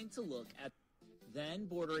are going to look at then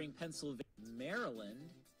bordering Pennsylvania, Maryland,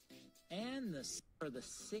 and the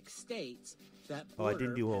 6 states that Oh, I border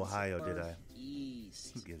didn't do Ohio, did I?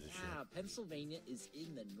 East. Who gives a Yeah, Pennsylvania is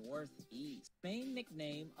in the northeast. Main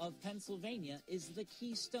nickname of Pennsylvania is the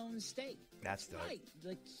Keystone State. that's dope. Right,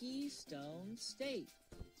 the Keystone State.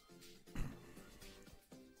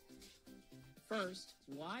 First,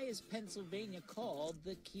 why is Pennsylvania called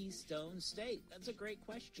the Keystone State? That's a great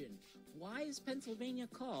question. Why is Pennsylvania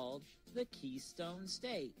called the Keystone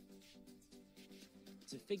State?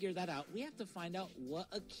 To figure that out, we have to find out what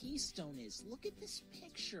a keystone is. Look at this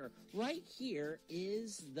picture. Right here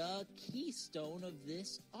is the keystone of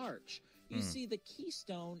this arch. You see, the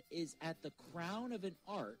keystone is at the crown of an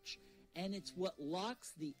arch, and it's what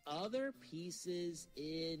locks the other pieces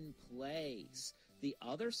in place. The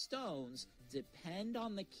other stones depend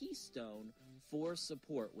on the keystone for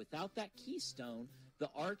support. Without that keystone, the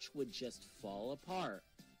arch would just fall apart.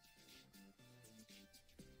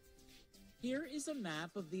 Here is a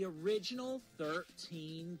map of the original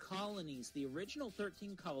 13 colonies. The original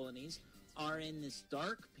 13 colonies are in this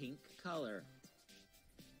dark pink color.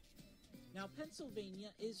 Now, Pennsylvania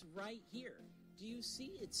is right here. Do you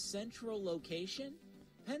see its central location?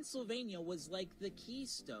 Pennsylvania was like the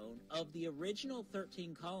keystone of the original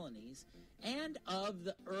 13 colonies and of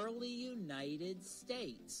the early United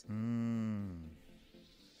States.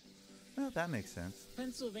 Well, that makes sense.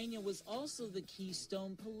 Pennsylvania was also the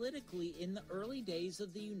keystone politically in the early days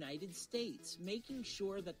of the United States, making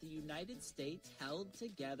sure that the United States held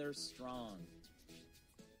together strong.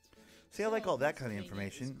 See, I like all that kind of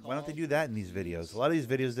information. Why don't they do that in these videos? A lot of these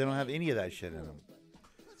videos, they don't have any of that shit in them.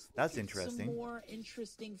 That's interesting. Some more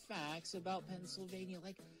interesting facts about Pennsylvania.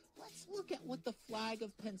 Like, let's look at what the flag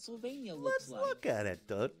of Pennsylvania looks Let's like. look at it,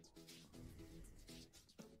 dude.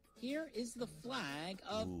 Here is the flag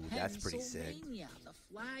of Ooh, that's pretty sick. Pennsylvania. The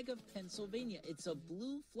flag of Pennsylvania. It's a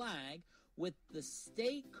blue flag with the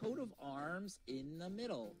state coat of arms in the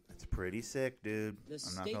middle. That's pretty sick, dude. The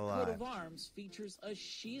I'm not state gonna coat lie. of arms features a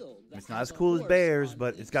shield. That It's not has as a cool as horse Bears, on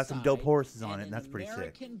but each it's got some dope side horses on it, and an that's pretty sick.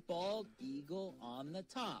 American bald eagle on the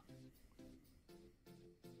top.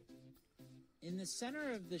 In the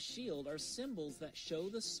center of the shield are symbols that show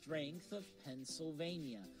the strength of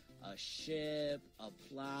Pennsylvania. A ship, a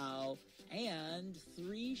plow, and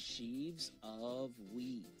 3 sheaves of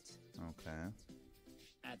wheat. Okay.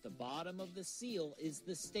 At the bottom of the seal is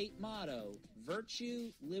the state motto,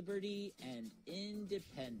 virtue, liberty, and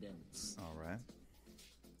independence. All right.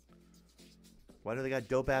 Why do they got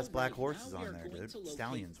dope-ass All black right, horses now we on are there, going dude? to locate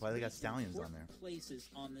Stallions. Why do they got 3 stallions on there? important places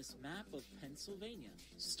on this map of Pennsylvania,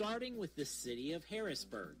 starting with the city of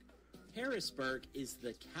Harrisburg. Harrisburg is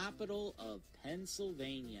the capital of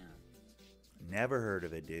Pennsylvania. Never heard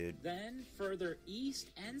of it, dude. Then, further east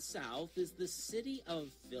and south is the city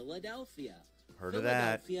of Philadelphia. Heard of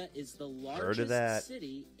that. Philadelphia is the Heard of largest that.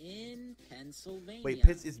 city in Pennsylvania. Wait,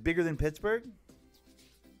 it's bigger than Pittsburgh?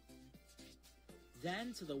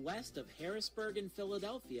 Then, to the west of Harrisburg and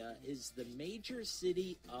Philadelphia is the major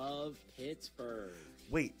city of Pittsburgh.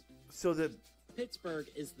 Wait, so the Pittsburgh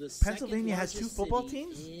is the Pennsylvania has second-largest 2 football city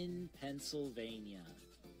teams? in Pennsylvania.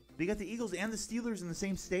 they got the Eagles and the Steelers in the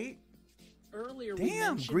same state? Earlier, we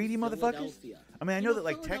Damn, mentioned greedy motherfuckers. Philadelphia. I mean, I You know that,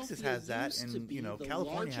 like, Philadelphia Texas has that, used to and, be you know, the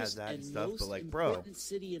California has largest that and and stuff, but, most like, bro. important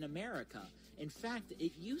city in America. In fact,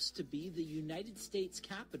 it used to be the United States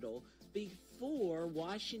capital before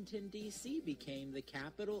Washington, D.C. became the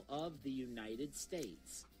capital of the United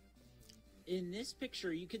States. In this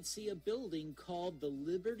picture, you can see a building called the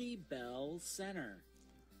Liberty Bell Center.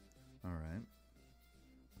 All right.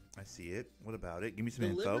 I see it. What about it? Give me some The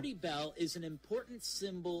info. Liberty Bell is an important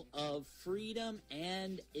symbol of freedom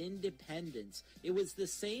and independence. It was the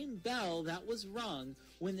same bell that was rung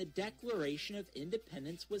when the Declaration of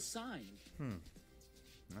Independence was signed.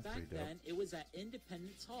 That's Back pretty dope. then, it was at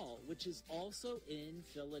Independence Hall, which is also in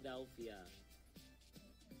Philadelphia.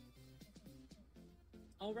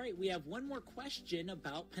 All right, we have one more question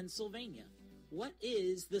about Pennsylvania. What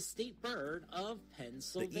is the state bird of The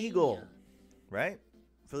Pennsylvania? Eagle, right?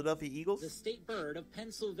 Philadelphia Eagles? The state bird of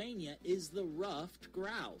Pennsylvania is the ruffed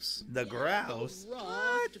grouse. The grouse? The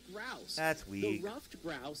ruffed grouse. That's weak. The ruffed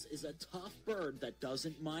grouse is a tough bird that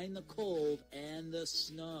doesn't mind the cold and the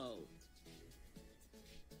snow.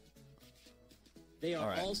 They are All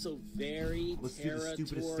right. also very Let's do the territorial,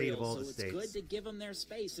 stupidest state of all so the it's states. good to give them their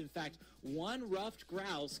space. In fact, one ruffed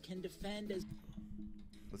grouse can defend as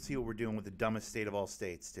Let's see what we're doing with the dumbest state of all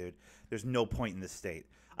states, dude. There's no point in this state.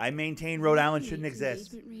 I maintain Rhode Island shouldn't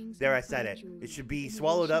exist. There, I said it. It should be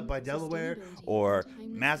swallowed up by Delaware or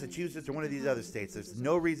Massachusetts or one of these other states. There's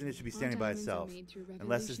no reason it should be standing by itself.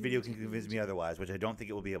 Unless this video can convince me otherwise, which I don't think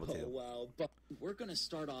it will be able Oh, to. well, but we're going to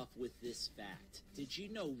start off with this fact. Did you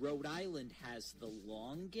know Rhode Island has the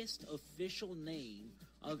longest official name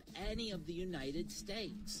of any of the United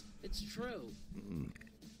States? It's true.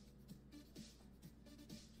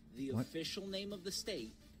 The official name of the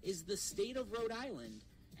state is the state of Rhode Island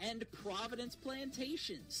and Providence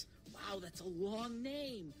Plantations. Wow, that's a long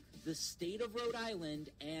name. The state of Rhode Island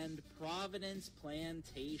and Providence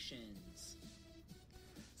Plantations.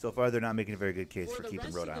 So far, they're not making a very good case for the keeping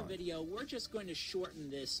rest Rhode of Island. the video, we're just going to shorten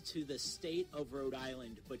this to the state of Rhode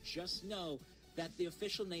Island, but just know that the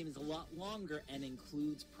official name is a lot longer and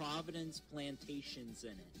includes Providence Plantations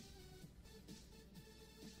in it.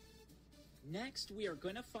 Next, we are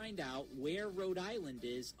going to find out where Rhode Island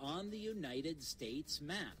is on the United States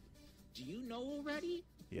map. Do you know already?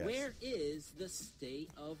 Yes. Where is the state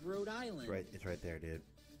of Rhode Island? It's right there, dude.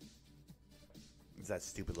 It's that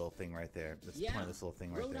stupid little thing right there. That's Yeah, pointless little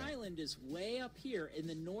thing right Rhode there. Island is way up here in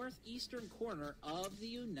the northeastern corner of the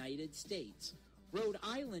United States. Rhode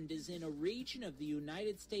Island is in a region of the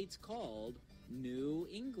United States called New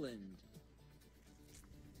England.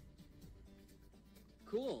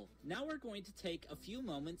 Cool. Now we're going to take a few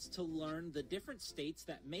moments to learn the different states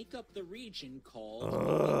that make up the region called New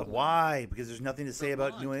England. Why? Because there's nothing to say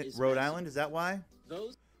about Vermont is Rhode Mass- Island? Is that why?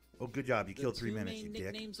 Those Oh, good job. You the killed 3 two minutes, you main dick.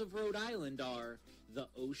 nicknames of Rhode Island are the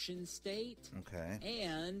Ocean State Okay.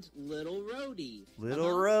 and Little Rhodey. Little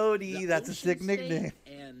Uh-huh. Rhodey, The that's a Ocean sick State nickname.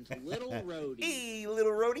 And Little Rhodey. Hey,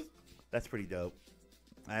 Little Rhodey. That's pretty dope.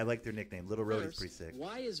 I like their nickname. Little Rhodey's First, pretty sick.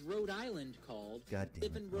 why is Rhode Island called God damn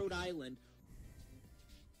Live it, in Rhode okay. Island?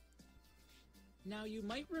 Now, you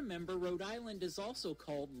might remember Rhode Island is also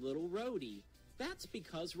called Little Rhodey. That's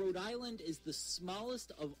because Rhode Island is the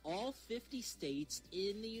smallest of all 50 states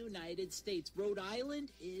in the United States. Rhode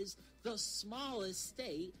Island is the smallest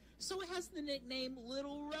state so it has the nickname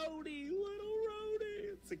Little Rhodey. Little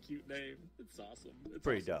Rhodey. It's a cute name. It's awesome. It's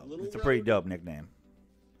Pretty awesome. dope. Little It's a pretty Rhodey. dope nickname.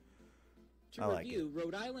 To I like review,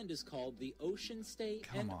 Rhode Island is called the Ocean State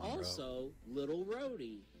Come and on, bro. also Little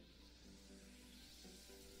Rhodey.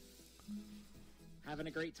 Having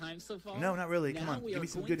a great time so far? No, not really. Come Now on, we give are me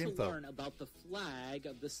some going good to info. learn about the flag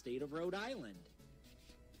of the state of Rhode Island.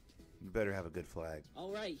 You better have a good flag.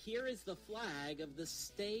 All right, here is the flag of the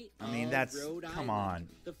state I mean, of that's Rhode come Island. on.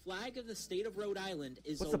 The flag of the state of Rhode Island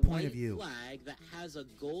is What's a the point white of you? flag that has a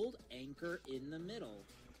gold anchor in the middle.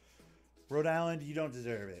 Rhode Island, you don't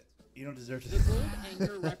deserve it. You don't deserve The to. gold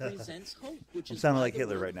anchor represents hope, which I'm is sounding why like the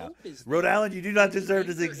Hitler word right now. hope is Rhode there. Island, you do not The deserve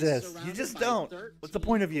to anchor is exist. You surrounded just by don't. What's the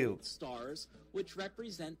point of you? gold stars, which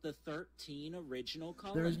represent the 13 original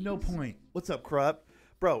colonies. There is no point. What's up, Corrupt?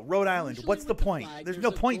 Bro, Rhode Island, Usually what's the with the point? flag, There's no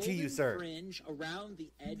a point to you, golden sir. fringe around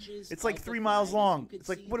the edges It's like of the 3 miles flag, as long. you could It's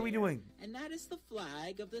like, see what are we there. doing? And that is the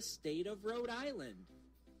flag of the state of Rhode Island.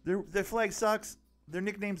 Their flag sucks. Their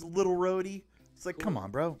nickname's Little Rhodey. It's like, come Cool.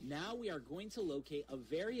 on, bro. Now we are going to locate a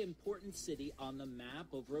very important city on the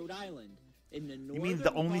map of Rhode Island. In the You mean the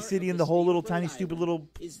northern only part city of in the the whole state little of tiny Rhode stupid Island little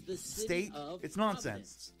is the city state? of It's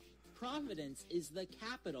nonsense. Providence is the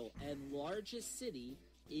capital and largest city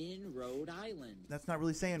in Rhode Island. That's not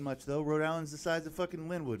really saying much, though. Rhode Island's the size of fucking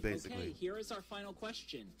Linwood, basically. Okay, here is our final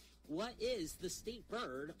question. What is the state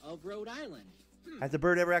bird of Rhode Island? Has a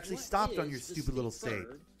bird ever actually What stopped on is your the stupid little state?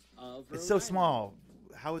 bird of It's Rhode so Island? small.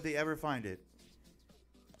 How would they ever find it?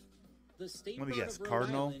 The state Let me bird guess, of Rhode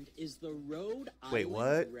cardinal? Island is the Rhode Wait, Island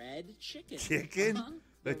what? red chicken. Chicken? Uh-huh.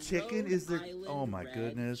 The chicken Rhode is their. Island Oh my red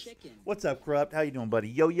goodness. chicken. What's up, Corrupt? How you doing, buddy?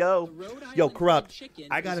 Yo, yo. The Rhode Yo, Island Corrupt. red chicken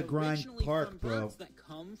I gotta is grind originally park, from bro. birds that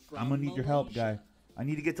come from I'm gonna need your help, guy. Malaysia. I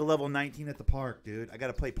need to get to level 19 at the park, dude. I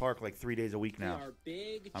gotta play park like 3 days a week They now. are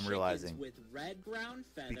big I'm chickens realizing. with red-brown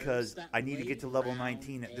feathers Because that I need to lay get to level brown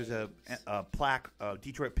 19. There's a eggs. plaque, a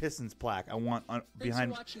Detroit Pistons plaque. I want Thanks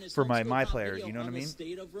behind watching this for my homeschool pop players. video You know what I on the mean?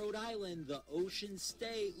 State of Rhode Island, the Ocean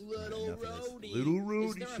State, Little Enough of this. Rhodey. Little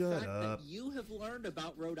Is Rhodey, there a shut fact up. that you have learned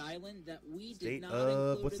about Rhode Island that we State did not of-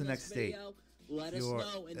 include what's the in next this state? video? Let us Your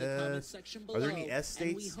know in the comment S- section Are below. there any S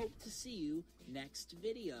And we states? hope to see you next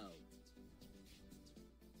video.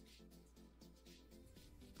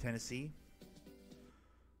 Tennessee.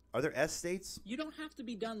 Are there S states? You don't have to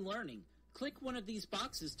be done learning. Click one of these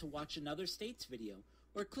boxes to watch another state's video,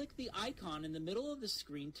 or click the icon in the middle of the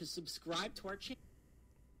screen to subscribe to our channel.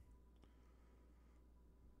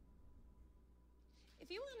 If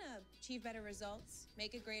you want to achieve better results,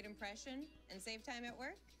 make a great impression, and save time at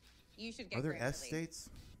work, you should get Are there Grammarly. S states?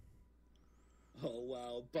 Oh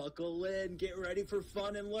wow, buckle in, get ready for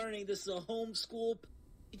fun and learning. This is a homeschool.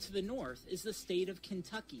 To the north is the state of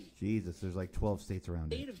Kentucky. Jesus, there's like 12 states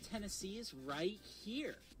around The state of Tennessee is right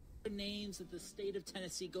here. The names that the state of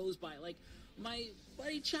Tennessee goes by, like my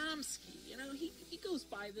buddy Chomsky, you know, he goes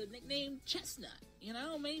by the nickname Chestnut. You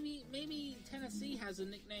know, maybe Tennessee has a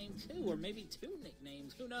nickname too, or maybe 2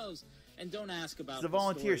 nicknames. Who knows? And don't ask about It's a the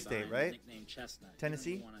volunteer story state, behind the right? Nickname Chestnut.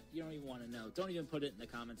 Tennessee? You don't even want to know. Don't even put it in the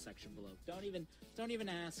comment section below. Don't even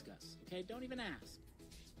ask us. Okay? Don't even ask.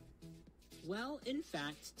 Well, in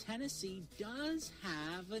fact, Tennessee does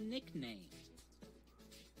have a nickname.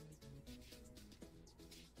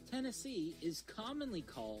 Tennessee is commonly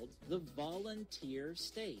called the Volunteer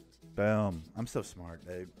State. Boom. I'm so smart,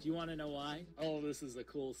 babe. Do you want to know why? Oh, this is a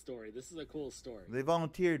cool story. They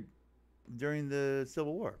volunteered during the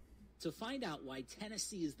Civil War. To find out why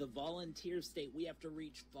Tennessee is the Volunteer State, we have to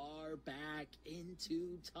reach far back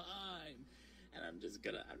into time. And I'm just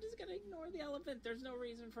gonna ignore the elephant. There's no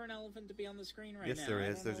reason for an elephant to be on the screen right now. Yes, there I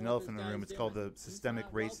is. don't There's an know what elephant in this the room. guy's It's called doing. the systemic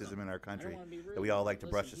He's not racism welcome. in our I country don't wanna be rude. that we all like to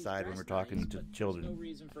brush Listen, he's aside when we're dressed talking nice, to but children. There's no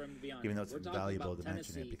reason for him to be on Even it. though it's We're talking valuable about to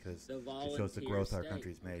mention it Tennessee, because the it shows the volunteer growth our state,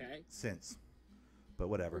 country's made okay? since. But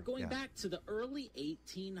whatever. We're going yeah. back to the early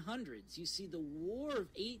 1800s. You see, the War of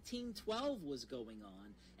 1812 was going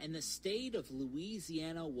on, and the state of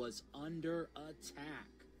Louisiana was under attack.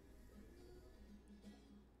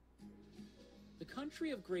 The country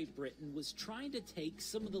of Great Britain was trying to take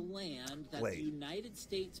some of the land that Wait. the United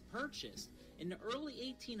States purchased in the early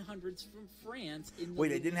 1800s from France. In the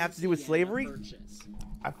Wait, it didn't have to do with Louisiana slavery? Purchase.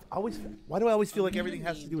 Why do I always feel A like everything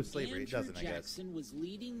man has to do with named slavery? It Andrew doesn't, I guess. Jackson was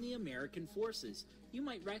leading the American forces. You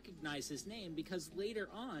might recognize his name because later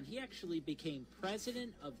on he actually became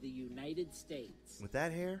president of the United States. With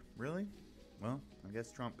that hair? Really? Well, I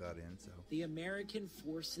guess Trump got in, so. The American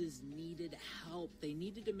forces needed help. They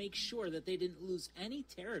needed to make sure that they didn't lose any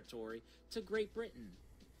territory to Great Britain.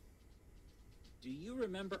 Do you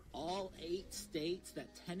remember all 8 states that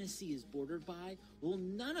Tennessee is bordered by? Well,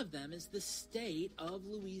 none of them is the state of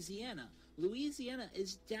Louisiana. Louisiana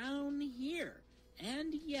is down here.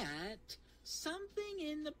 And yet, something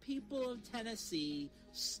in the people of Tennessee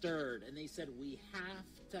stirred, and they said, we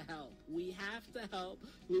have to help. We have to help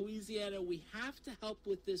Louisiana. We have to help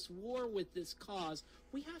with this war, with this cause.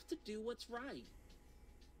 We have to do what's right.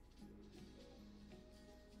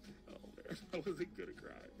 Oh, man, I wasn't going to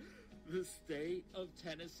cry. The state of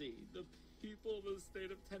Tennessee, the people of the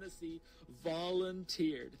state of Tennessee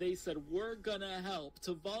volunteered. They said, we're going to help.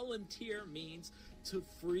 To volunteer means to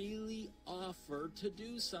freely offer to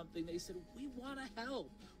do something. They said, we want to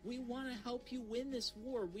help. We want to help you win this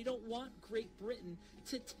war. We don't want Great Britain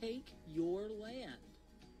to take your land.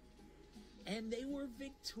 And they were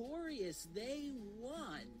victorious. They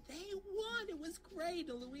won. They won. It was great.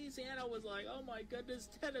 And Louisiana was like, oh my goodness,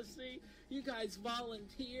 Tennessee, you guys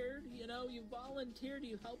volunteered. You know, you volunteered.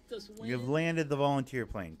 You helped us win. You've landed the volunteer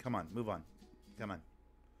plane. Come on, move on. Come on.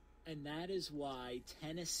 And that is why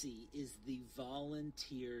Tennessee is the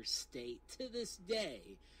volunteer state. To this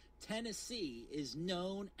day, Tennessee is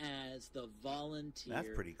known as the volunteer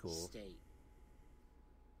That's pretty cool. state.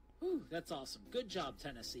 Whew, that's awesome. Good job,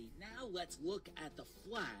 Tennessee. Now let's look at the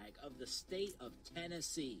flag of the state of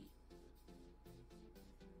Tennessee.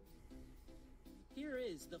 Here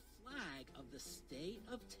is the flag of the state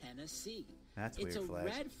of Tennessee. That's a it's weird a flag.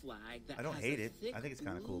 red flag that I don't has hate a it. thick I think it's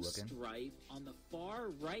kinda cool blue looking. stripe on the far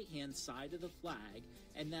right-hand side of the flag,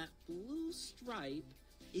 and that blue stripe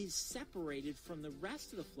is separated from the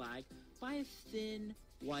rest of the flag by a thin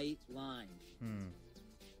white line.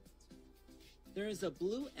 There is a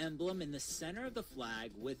blue emblem in the center of the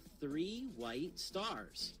flag with 3 white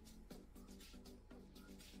stars.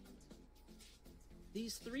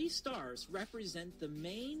 These 3 stars represent the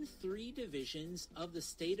main 3 divisions of the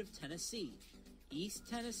state of Tennessee: East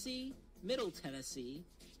Tennessee, Middle Tennessee,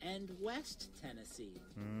 and West Tennessee.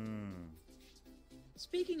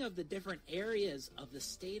 Speaking of the different areas of the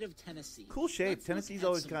state of Tennessee, Cool shape. let's look Tennessee's at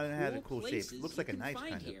always some kind of had a cool shape. places Looks like a you can knife, find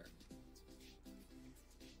kind of. here.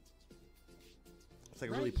 It's like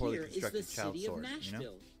a Right really poorly here is constructed the child city of sword. Nashville. You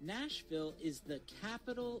know? Nashville is the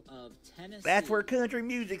capital of Tennessee. That's where country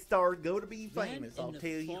music stars go to be Then, famous. I'll in tell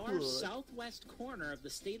the you far what. southwest corner of the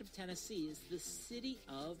state of Tennessee is the city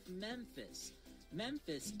of Memphis.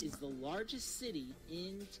 Memphis is the largest city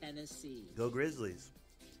in Tennessee. Go Grizzlies.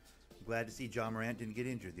 I'm glad to see John Morant didn't get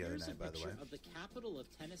injured the other Here's a night, by the way. picture of the capital of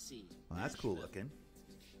Tennessee. Well, that's cool Nashville. looking.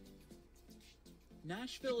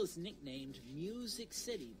 Nashville is nicknamed Music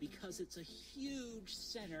City because it's a huge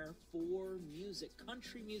center for music,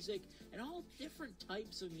 country music, and all different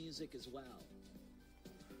types of music as well.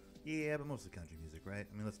 Yeah, but mostly country music, right?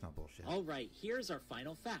 I mean, let's not bullshit. All right, here's our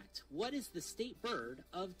final fact. What is the state bird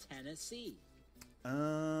of Tennessee?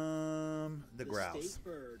 The grouse. state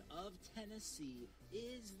bird of Tennessee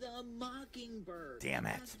is the mockingbird. Damn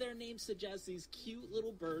it. As their name suggests, these cute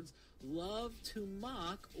little birds love to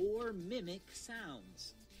mock or mimic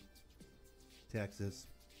sounds. Texas.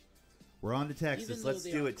 We're on to Texas. Even though Let's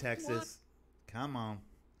they do are it, Texas. Come on.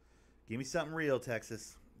 Give me something real,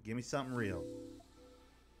 Texas. Give me something real.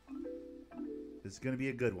 This is going to be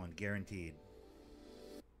a good one, guaranteed.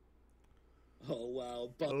 Oh, wow.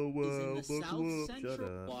 Buck Oh, wow, is in the buckle south up, shut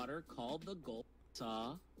central up. water called the Gulf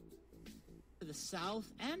Saw to the south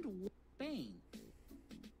and west Spain.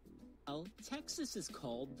 Well, Texas is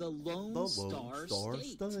called the Lone Star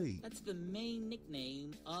State. That's the main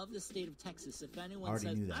nickname of the state of Texas. If anyone Already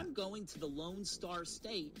says, knew that. I'm going to the Lone Star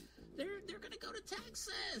State, they're going to go to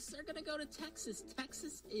Texas. They're going to go to Texas.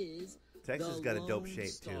 Texas is Texas the got a dope Lone shape,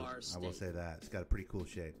 too. Star I will State. say that. It's got a pretty cool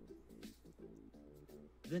shape.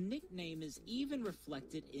 The nickname is even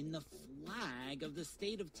reflected in the flag of the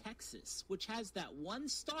state of Texas, which has that one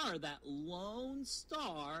star, that lone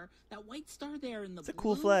star, that white star there in the It's a blue.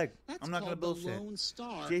 cool flag. That's I'm not called gonna the bullshit. Lone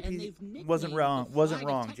Star. JP and they've nicknamed wasn't wrong. the Wasn't flag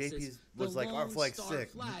of wrong. Texas JP the was like, our Lone flag's Star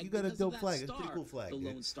sick. flag You got a because of dope that flag. It's a pretty star. cool flag, The dude.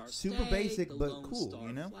 Lone Star Super State, basic, the but Lone cool, Star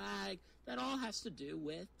you know? Flag. That all has to do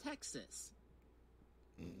with Texas.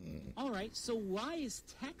 All right, so why is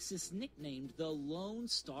Texas nicknamed the Lone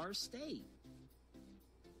Star State?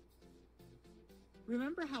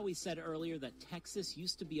 Remember how we said earlier that Texas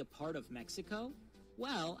used to be a part of Mexico?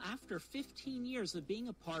 Well, after 15 years of being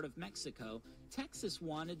a part of Mexico, Texas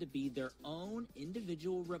wanted to be their own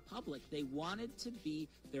individual republic. They wanted to be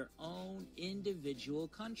their own individual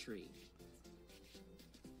country.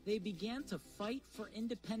 They began to fight for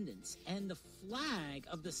independence, and the flag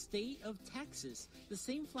of the state of Texas, the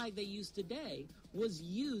same flag they use today, was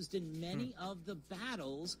used in many of the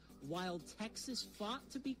battles while Texas fought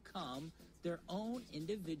to become their own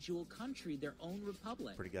individual country, their own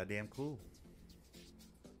republic. Pretty goddamn cool.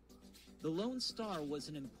 The Lone Star was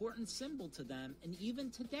an important symbol to them, and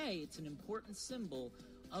even today it's an important symbol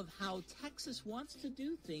of how Texas wants to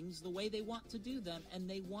do things the way they want to do them, and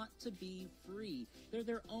they want to be free. They're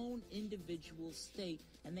their own individual state,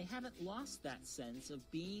 and they haven't lost that sense of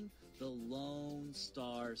being the Lone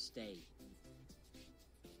Star State.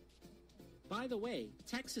 By the way,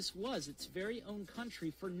 Texas was its very own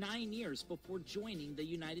country for 9 years before joining the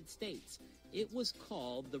United States. It was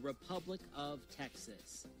called the Republic of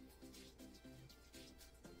Texas.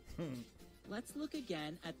 Let's look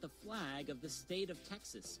again at the flag of the state of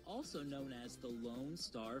Texas, also known as the Lone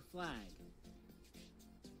Star flag.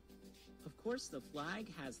 Of course, the flag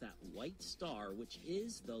has that white star, which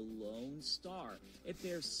is the Lone Star. It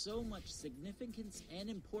bears so much significance and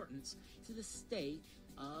importance to the state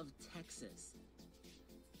of Texas.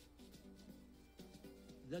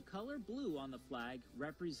 The color blue on the flag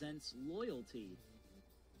represents loyalty.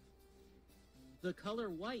 The color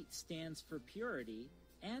white stands for purity,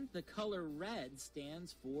 and the color red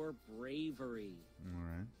stands for bravery. All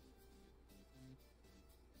right.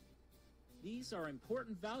 These are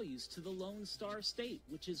important values to the Lone Star State,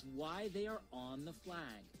 which is why they are on the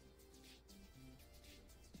flag.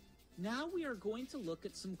 Now we are going to look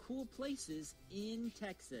at some cool places in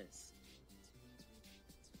Texas.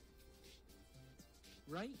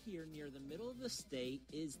 Right here near the middle of the state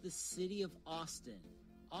is the city of Austin.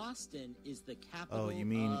 Austin is the capital Oh, you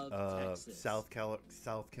mean of Texas. South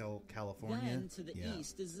California? Then to the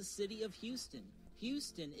east is the city of Houston.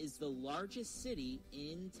 Houston is the largest city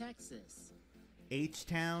in Texas.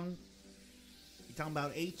 H-Town? You talking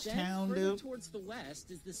about Then H-Town, further dude? towards the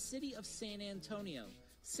west is the city of San Antonio.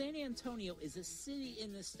 San Antonio is a city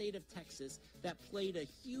in the state of Texas that played a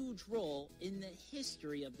huge role in the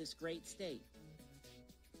history of this great state.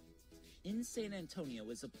 In San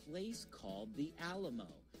Antonio is a place called the Alamo.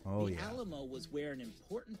 Oh, the yeah. Alamo was where an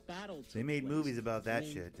important battle took They made place movies about that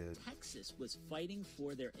when shit, dude. Texas was fighting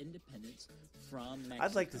for their independence from Mexico.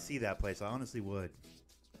 I'd like to see that place. I honestly would.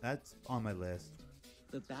 That's on my list.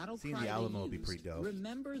 The battle Seeing cry the Alamo they would be used, pretty dope.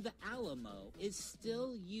 Remember the Alamo is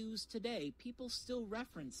still used today. People still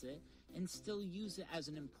reference it and still use it as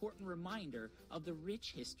an important reminder of the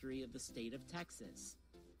rich history of the state of Texas.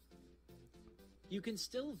 You can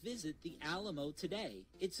still visit the Alamo today.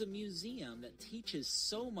 It's a museum that teaches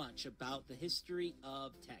so much about the history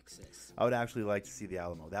of Texas. I would actually like to see the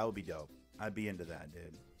Alamo. That would be dope. I'd be into that,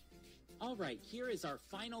 dude. All right, here is our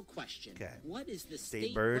final question. 'Kay. What is the State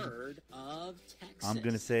state bird? bird of Texas? I'm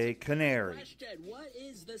going to say canary. Question, what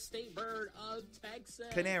is the state bird of Texas?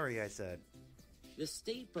 Canary, I said. The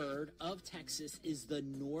state bird of Texas is the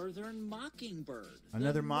northern mockingbird.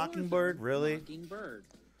 Another The mockingbird? northern Really? Mockingbird.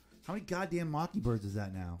 How many goddamn mockingbirds is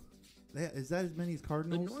that now? Is that as many as The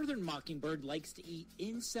cardinals? northern mockingbird likes to eat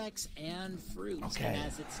insects and fruits, Okay. and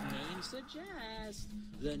as its name suggests,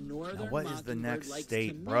 the northern Now, what is the mockingbird next likes state,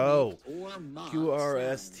 to mimic bro? or mock sounds.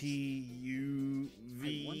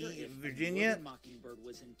 QRSTUV, I wonder if the Virginia? northern mockingbird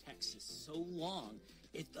was in Texas so long,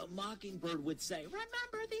 if the mockingbird would say,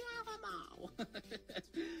 "Remember the Alamo."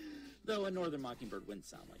 Though a northern mockingbird wouldn't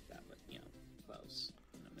sound like that, but close.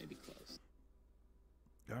 Maybe close.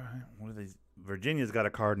 All right, what are these? Virginia's got a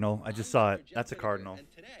cardinal. I just saw it. That's a cardinal. And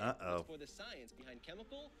today Uh-oh. is for the science behind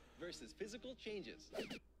chemical versus physical changes.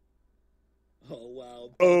 Oh wow!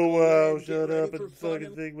 Oh, wow, Get shut ready up for and fun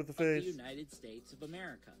fucking think with the of face. The United States of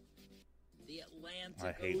America, the Atlantic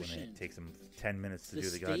I hate Ocean. when it takes them 10 minutes to the do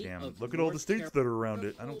the state goddamn. of Look at all the North states that are around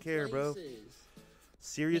it. I don't Carolina care, bro. places.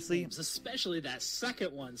 Seriously? Nicknames, especially that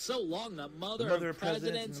second one, so long, the mother, The mother of of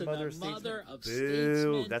presidents presidents and and the the mother mother of of statesmen. Boo,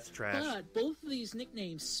 statesmen. that's trash. But both of these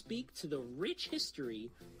nicknames speak to the rich history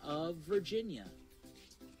of Virginia.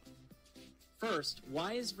 First,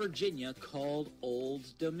 why is Virginia called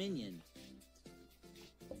Old Dominion?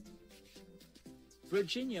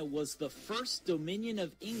 Virginia was the first dominion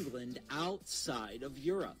of England outside of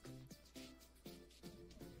Europe.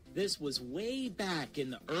 This was way back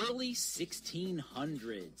in the early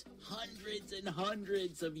 1600s, hundreds and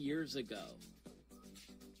hundreds of years ago.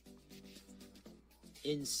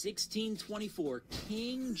 In 1624,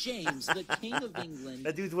 King James, the King of England,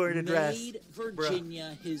 That dude's wearing a dress. made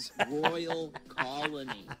Virginia his royal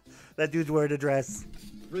colony. That dude's wearing a dress.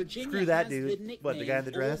 Virginia Screw that has dude. The What, the guy in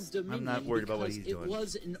the nickname dress? Old I'm not Dominion worried about what because he's doing. It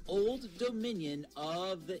was an old dominion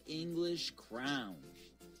of the English crown.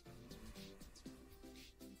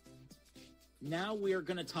 Now we are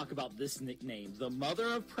going to talk about this nickname, the mother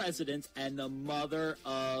of presidents and the mother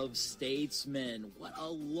of statesmen. What a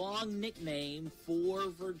long nickname for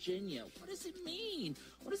Virginia. What does it mean?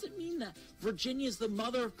 What does it mean that Virginia is the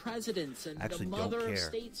mother of presidents and Actually, the don't mother of care.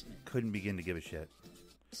 statesmen? Couldn't begin to give a shit.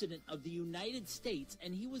 President of the United States,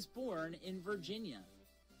 and he was born in Virginia.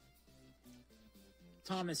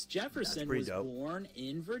 Thomas Jefferson was born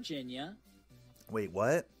in Virginia. Wait,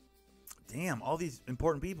 what? Damn, all these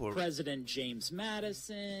important people. President James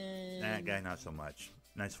Madison. That guy, not so much.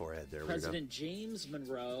 Nice forehead there. President James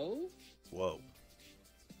Monroe. Whoa.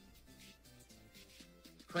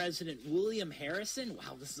 President William Harrison.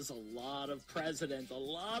 Wow, this is a lot of presidents. A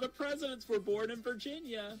lot of presidents were born in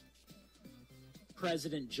Virginia.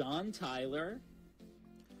 President John Tyler.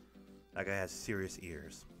 That guy has serious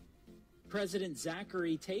ears. President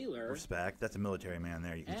Zachary Taylor. Respect. That's a military man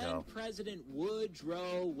there, you can tell. And President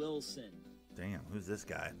Woodrow Wilson. Damn, who's this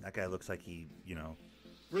guy? That guy looks like he, you know.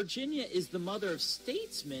 Virginia is the mother of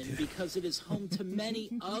statesmen because it is home to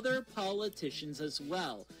many other politicians as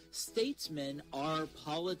well. Statesmen are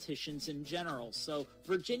politicians in general. So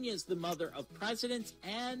Virginia is the mother of presidents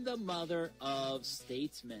and the mother of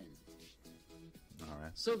statesmen. All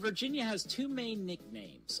right. So Virginia has two main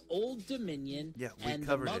nicknames, Old Dominion and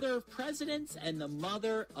the mother of presidents and the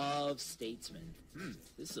mother of statesmen.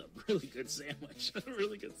 This is a really good sandwich. A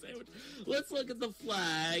really good sandwich. Let's look at the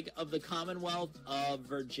flag of the Commonwealth of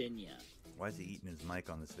Virginia. Why is he eating his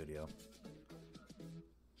mic on this video?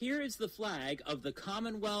 Here is the flag of the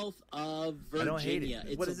Commonwealth of Virginia. I don't hate it.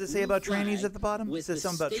 It's what does it say about trannies at the bottom? It says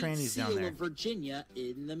something about trannies down there. With the state seal of Virginia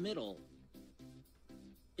in the middle.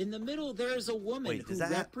 In the middle, there is a woman who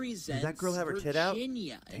represents does that girl have her tit out?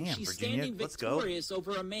 Virginia. Damn, and she's Virginia, standing victorious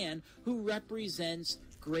over a man who represents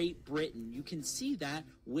Great Britain. You can see that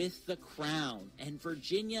with the crown. And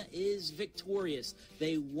Virginia is victorious.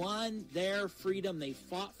 They won their freedom. They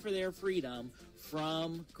fought for their freedom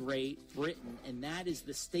from Great Britain. And that is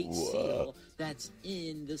the state seal that's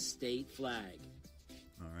in the state flag.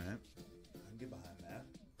 All right. I can get behind that.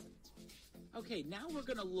 Okay, now we're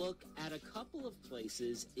going to look at a couple of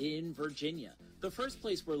places in Virginia. The first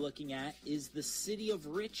place we're looking at is the city of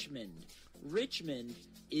Richmond. Richmond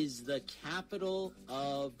is the capital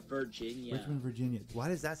of Virginia. Richmond, Virginia. Why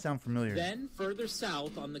does that sound familiar? Then further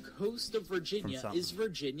south on the coast of Virginia is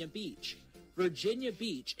Virginia Beach. Virginia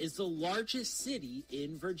Beach is the largest city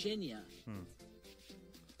in Virginia.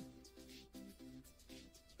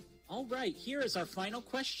 All right, here is our final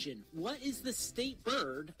question. What is the state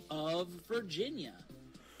bird of Virginia?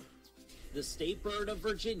 The state bird of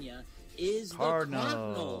Virginia is the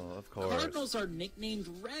cardinal. Of course. Cardinals are nicknamed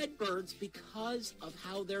redbirds because of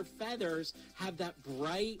how their feathers have that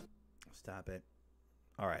bright... Stop it.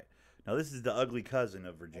 All right. Now, this is the ugly cousin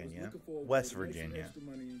of Virginia, West Virginia.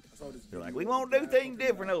 They're like, we won't do things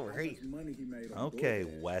different over here. Okay,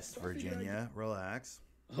 West Virginia. Relax.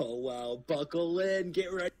 Oh, wow. Buckle in.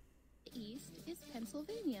 Get ready. East is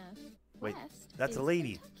Pennsylvania. Wait, West that's is a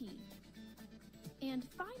lady. Kentucky. And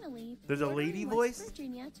finally, there's a lady West voice?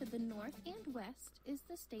 Virginia to the north and west is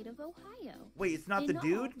the state of Ohio. Wait, it's not the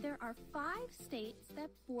dude? There are 5 states that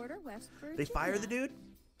border West Virginia. They fire the dude?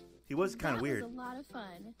 He was kind of weird. That was a lot of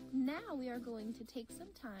fun. Now we are going to take some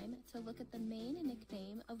time to look at the main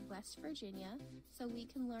nickname of West Virginia so we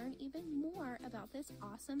can learn even more about this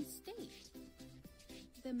awesome state.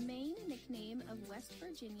 The main nickname of West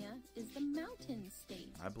Virginia is the Mountain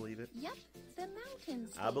State. I believe it. Yep, the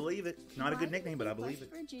Mountain State. I believe it. Not a good nickname, but I believe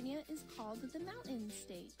West Virginia is called the Mountain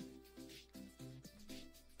State.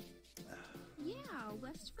 Yeah,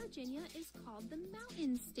 West Virginia is called the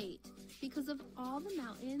Mountain State because of all the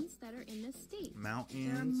mountains that are in the state.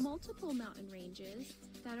 Mountains? There are multiple mountain ranges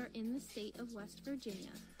that are in the state of West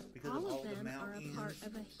Virginia. All of them are a part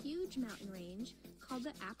of a huge mountain range called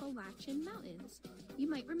the Appalachian Mountains. You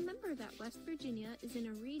might remember that West Virginia is in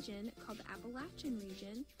a region called the Appalachian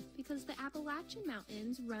region because the Appalachian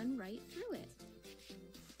Mountains run right through it.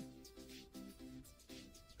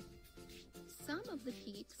 Some of the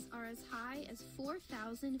peaks are as high as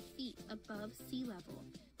 4,000 feet above sea level.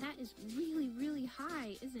 That is really, really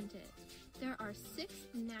high, isn't it? There are 6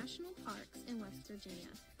 national parks in West Virginia,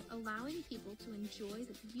 allowing people to enjoy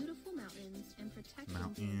the beautiful mountains and protecting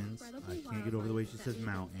the incredible wildlife. I can't get over the way she says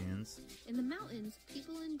mountains. In the mountains,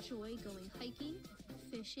 people enjoy going hiking,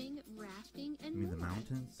 fishing, rafting, and more. You mean the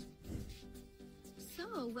mountains?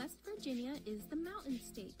 So, West Virginia is the mountain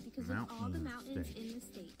state because of all the mountains in the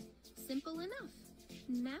state. Simple enough.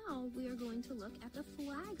 Now we are going to look at the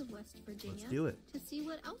flag of West Virginia. Let's do it. To see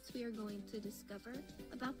what else we are going to discover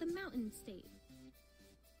about the mountain state.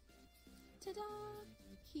 Ta-da!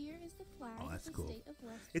 Here is the flag Oh, that's of the cool. state of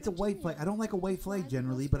West It's a white flag. I don't like a white flag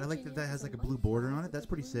generally, but I like that that has like a blue border on it. That's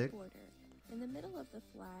pretty sick. In the middle of the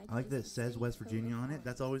flag, I like that it says West Virginia on it.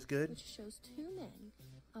 That's always good. Which shows 2 men,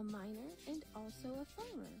 a miner and also a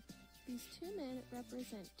farmer. These 2 men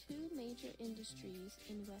represent 2 major industries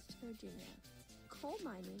in West Virginia: Coal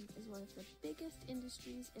mining is one of the biggest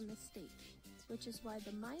industries in the state, which is why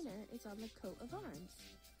the miner is on the coat of arms.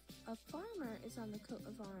 A farmer is on the coat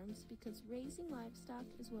of arms because raising livestock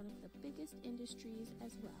is one of the biggest industries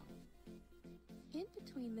as well. In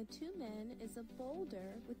between the two men is a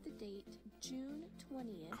boulder with the date June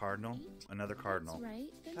 20th. Cardinal? Another cardinal. That's right,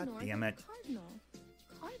 the God northern damn it. cardinal.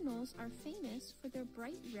 Cardinals are famous for their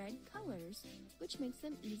bright red colors, which makes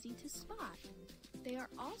them easy to spot. They are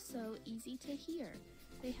also easy to hear.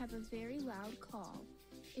 They have a very loud call.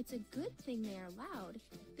 It's a good thing they are loud.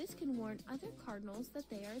 This can warn other cardinals that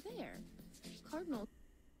they are there. Cardinals.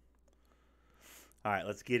 All right,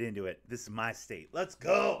 let's get into it. This is my state. Let's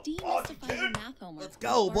go. Demystify your math homework. Let's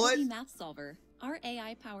go, with boys. Barbie Math Solver. Our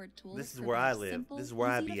AI-powered tools. This is where I live. simple, This is where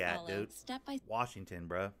I easy to be at, follow, dude. Step by Washington,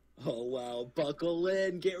 bro. Oh, wow. Buckle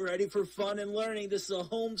in. Get ready for fun and learning. This is a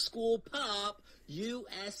homeschool pop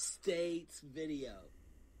U.S. states video.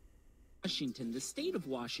 Washington. The state of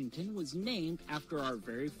Washington was named after our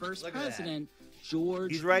very first Look at that. president,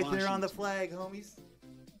 George He's right Washington. there on the flag, homies.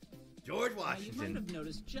 George Now, you might Washington. have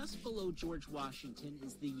noticed just below George Washington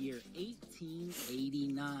is the year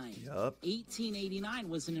 1889. Yup. 1889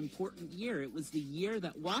 was an important year. It was the year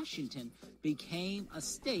that Washington became a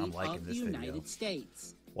state I'm liking of the this video. United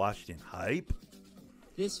States. Washington hype.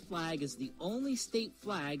 This flag is the only state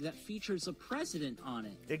flag that features a president on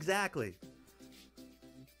it. Exactly.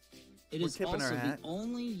 It We're is tipping also our the hat.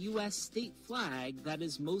 only U.S. state flag that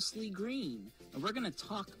is mostly green. And we're going to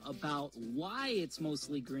talk about why it's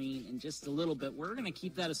mostly green in just a little bit. We're going to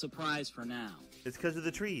keep that a surprise for now. It's because of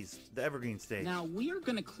the trees, the evergreen state. Now, we are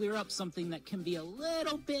going to clear up something that can be a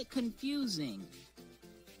little bit confusing.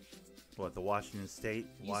 What, the Washington State,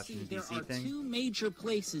 You Washington, see, there D.C. are thing? two major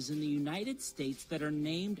places in the United States that are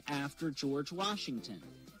named after George Washington.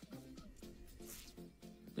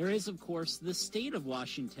 There is, of course, the state of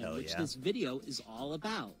Washington, Hell which yeah. this video is all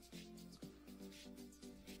about.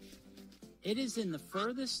 It is in the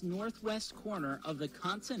furthest northwest corner of the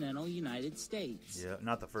continental United States. Yeah,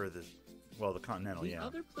 not the furthest. Well, the continental, The yeah.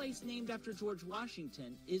 other place named after George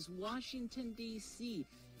Washington is Washington, D.C.,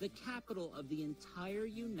 the capital of the entire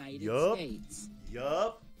United Yup. States.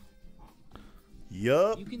 Yup.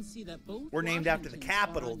 Yup. You can see that both We're named after the Washingtons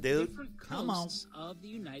capital, are on dude. different Come on. coasts of the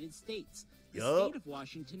United States. The Yup. state of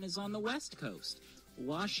Washington is on the west coast.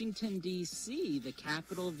 Washington, D.C., the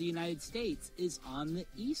capital of the United States, is on the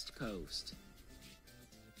east coast.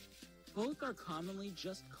 Both are commonly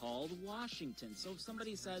just called Washington. So if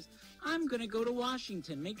somebody says, I'm going to go to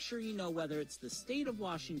Washington, make sure you know whether it's the state of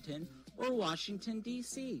Washington or Washington,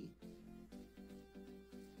 D.C.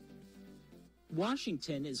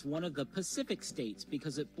 Washington is one of the Pacific states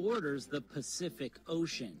because it borders the Pacific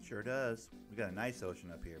Ocean. Sure does. We got a nice ocean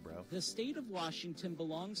up here, bro. The state of Washington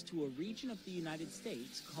belongs to a region of the United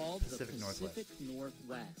States called Pacific the Northwest. Pacific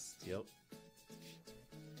Northwest. Yep.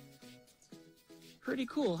 Pretty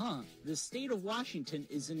cool, huh? The state of Washington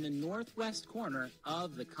is in the northwest corner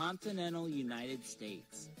of the continental United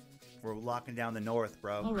States. We're locking down the north,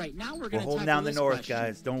 bro. All right, now we're We're going to holding tackle down the this north, question.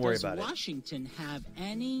 guys. Don't worry about it. Does Washington have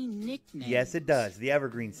any nicknames? Yes, it does. The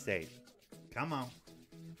evergreen state. Come on.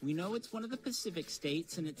 We know it's one of the Pacific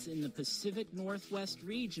states, and it's in the Pacific Northwest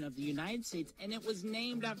region of the United States, and it was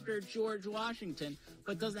named after George Washington,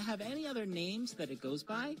 but does it have any other names that it goes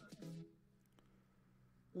by?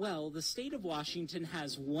 Well, the state of Washington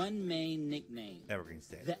has one main nickname. Evergreen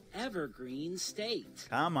state. The Evergreen State.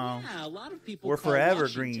 Come on. Yeah, a lot of people We're call forever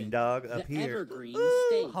Washington green, dog, up the here. Evergreen Woo!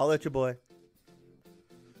 State. Holla at your boy.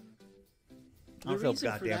 The I'm so reason for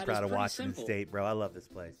goddamn that proud is of pretty Washington simple. State, bro. I love this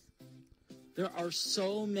place. There are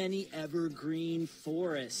so many evergreen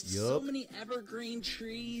forests. So Yup. many evergreen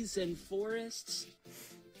trees and forests.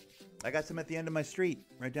 I got some at the end of my street,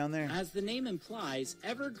 right down there. As the name implies,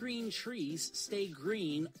 evergreen trees stay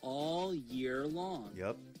green all year long.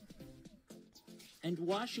 Yep. And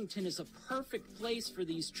Washington is a perfect place for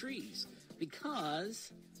these trees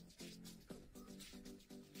because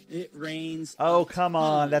it rains. Oh, a come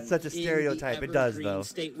on. That's ton such a in the stereotype. It does, evergreen though.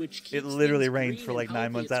 State, which It keeps literally things rains green for like and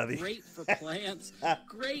 9 months healthy. out of the It's year. great for plants.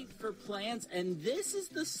 Great for plants. And this is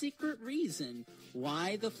the secret reason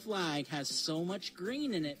why the flag has so much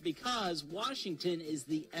green in it, because Washington is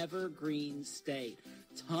the evergreen state.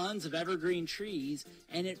 Tons of evergreen trees,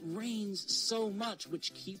 and it rains so much,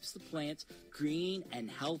 which keeps the plants green and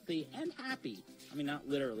healthy and happy. I mean, not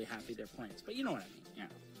literally happy, they're plants, but you know what I mean. Yeah.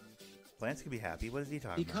 Plants can be happy. What is he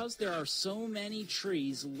talking about? Because there are so many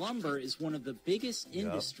trees, lumber is one of the biggest Yup.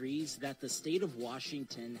 industries that the state of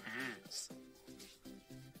Washington has.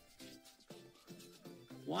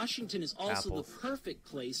 Washington is also Apples. the perfect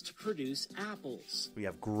place to produce apples. We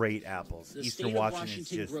have great apples. The Eastern state of Washington is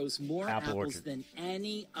Washington just grows more apple apples orchard. than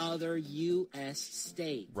any other U.S.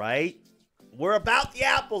 state. Right? We're about the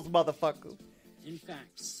apples, motherfucker. In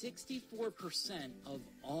fact, 64% of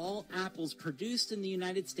all apples produced in the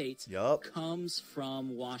United States comes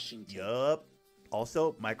from Washington. Yup.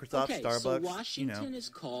 Also, Microsoft, Okay, Starbucks. so Washington is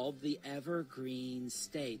called the Evergreen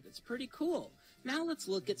State. That's pretty cool. Now let's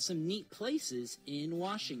look at some neat places in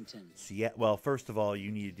Washington. Well, first of all,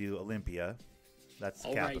 you need to do Olympia. That's the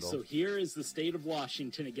All capital. right, so here is the state of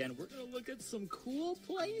Washington again. We're going to look at some cool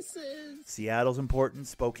places. Seattle's important.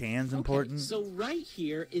 Spokane's important. So right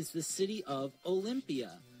here is the city of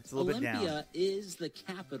Olympia. It's a little bit down. Olympia is the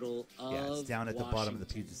capital of Yeah, it's down at the bottom of the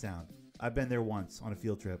Puget Sound. I've been there once on a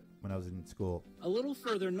field trip when I was in school. A little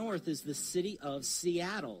further north is the city of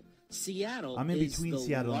Seattle. Seattle I'm in is between the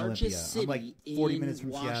Seattle and Olympia. largest I'm like city 40 in minutes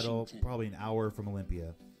from Seattle, Washington. probably an hour from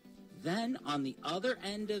Olympia. Then on the other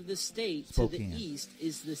end of the state Spokane. to the east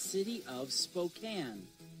is the city of Spokane.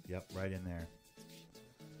 Yep, right in there.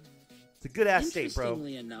 It's a good-ass state, bro.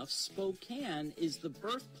 Interestingly enough, Spokane is the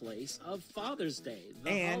birthplace of Father's Day, the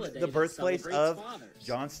And holiday the that birthplace celebrates of fathers.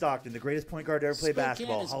 John Stockton, the greatest point guard to ever play Spokane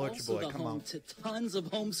basketball. is Holler at also your boy. the Come home on. to tons of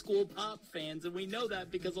homeschool pop fans, and we know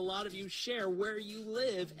that because a lot of you share where you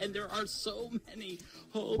live, and there are so many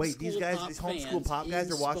homeschool Wait, these guys, pop these homeschool fans pop guys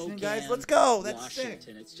in are Washington guys? Spokane, Let's go. That's Washington.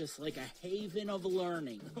 sick. It's just like a haven of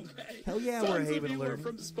learning. Okay. Hell yeah, we're a Tons haven of of you are learning.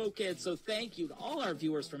 from Spokane, so thank you to all our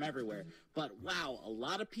viewers from everywhere. But wow, a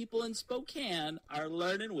lot of people in Spokane are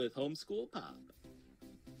learning with homeschool pop.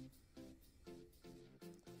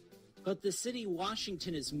 But the city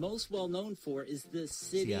Washington is most well known for is the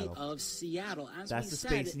city Seattle. of Seattle. As That's we the said,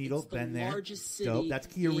 Space Needle. it's the Been there. largest city Dope. That's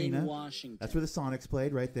Key in Arena. Washington. That's where the Sonics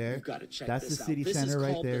played, right there. You've got to check That's this the out. city This center is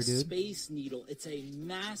right called there, the dude. Space Needle. It's a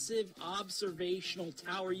massive observational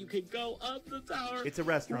tower. You can go up the tower. It's a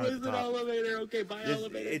restaurant at with the an top. elevator. Okay, by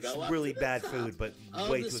elevator. It's go up really to the bad top food, but of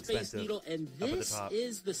way the too Space expensive. Needle, and Up at the this top.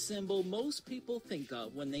 is the symbol most people think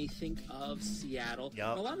of when they think of Seattle.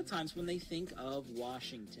 Yup. And a lot of times when they think of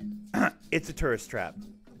Washington. It's a tourist trap.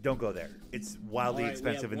 Don't go there. It's wildly All right,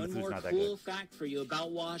 expensive we and have the food's one not more that cool good. fact for you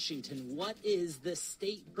about Washington. What is the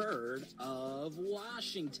state bird of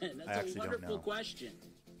Washington? I That's actually a don't wonderful know. question.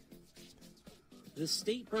 The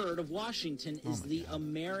state bird of Washington is the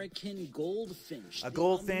American goldfinch. A The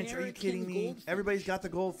goldfinch? Are you American kidding me? goldfinch. Everybody's got the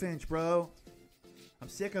goldfinch, bro. I'm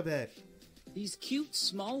sick of it. These cute,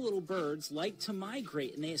 small little birds like to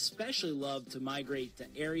migrate, and they especially love to migrate to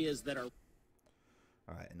areas that are...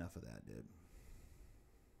 All right, enough of that, dude.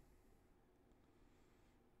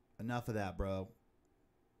 Enough of that, bro.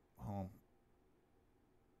 Home.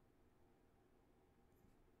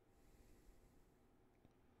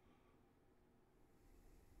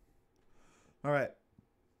 All right.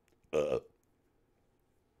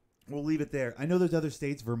 We'll leave it there. I know there's other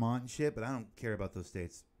states, Vermont and shit, but I don't care about those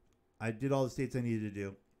states. I did all the states I needed to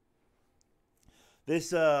do.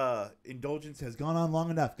 This indulgence has gone on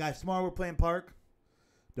long enough. Guys, tomorrow we're playing Park.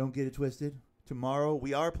 Don't get it twisted. Tomorrow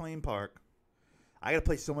we are playing Park. I got to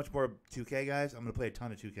play so much more 2K, guys. I'm going to play a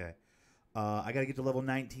ton of 2K. I got to get to level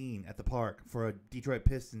 19 at the park for a Detroit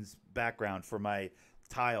Pistons background for my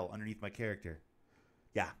tile underneath my character.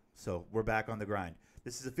 Yeah, so we're back on the grind.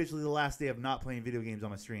 This is officially the last day of not playing video games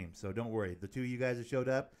on my stream, so don't worry. The two of you guys that showed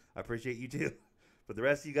up, I appreciate you too. But the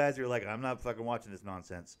rest of you guys are like, I'm not fucking watching this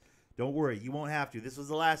nonsense. Don't worry, you won't have to. This was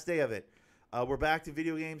the last day of it. We're back to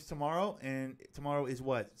video games tomorrow, and tomorrow is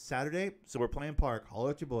what? Saturday? So we're playing Park.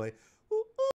 Holler at your boy.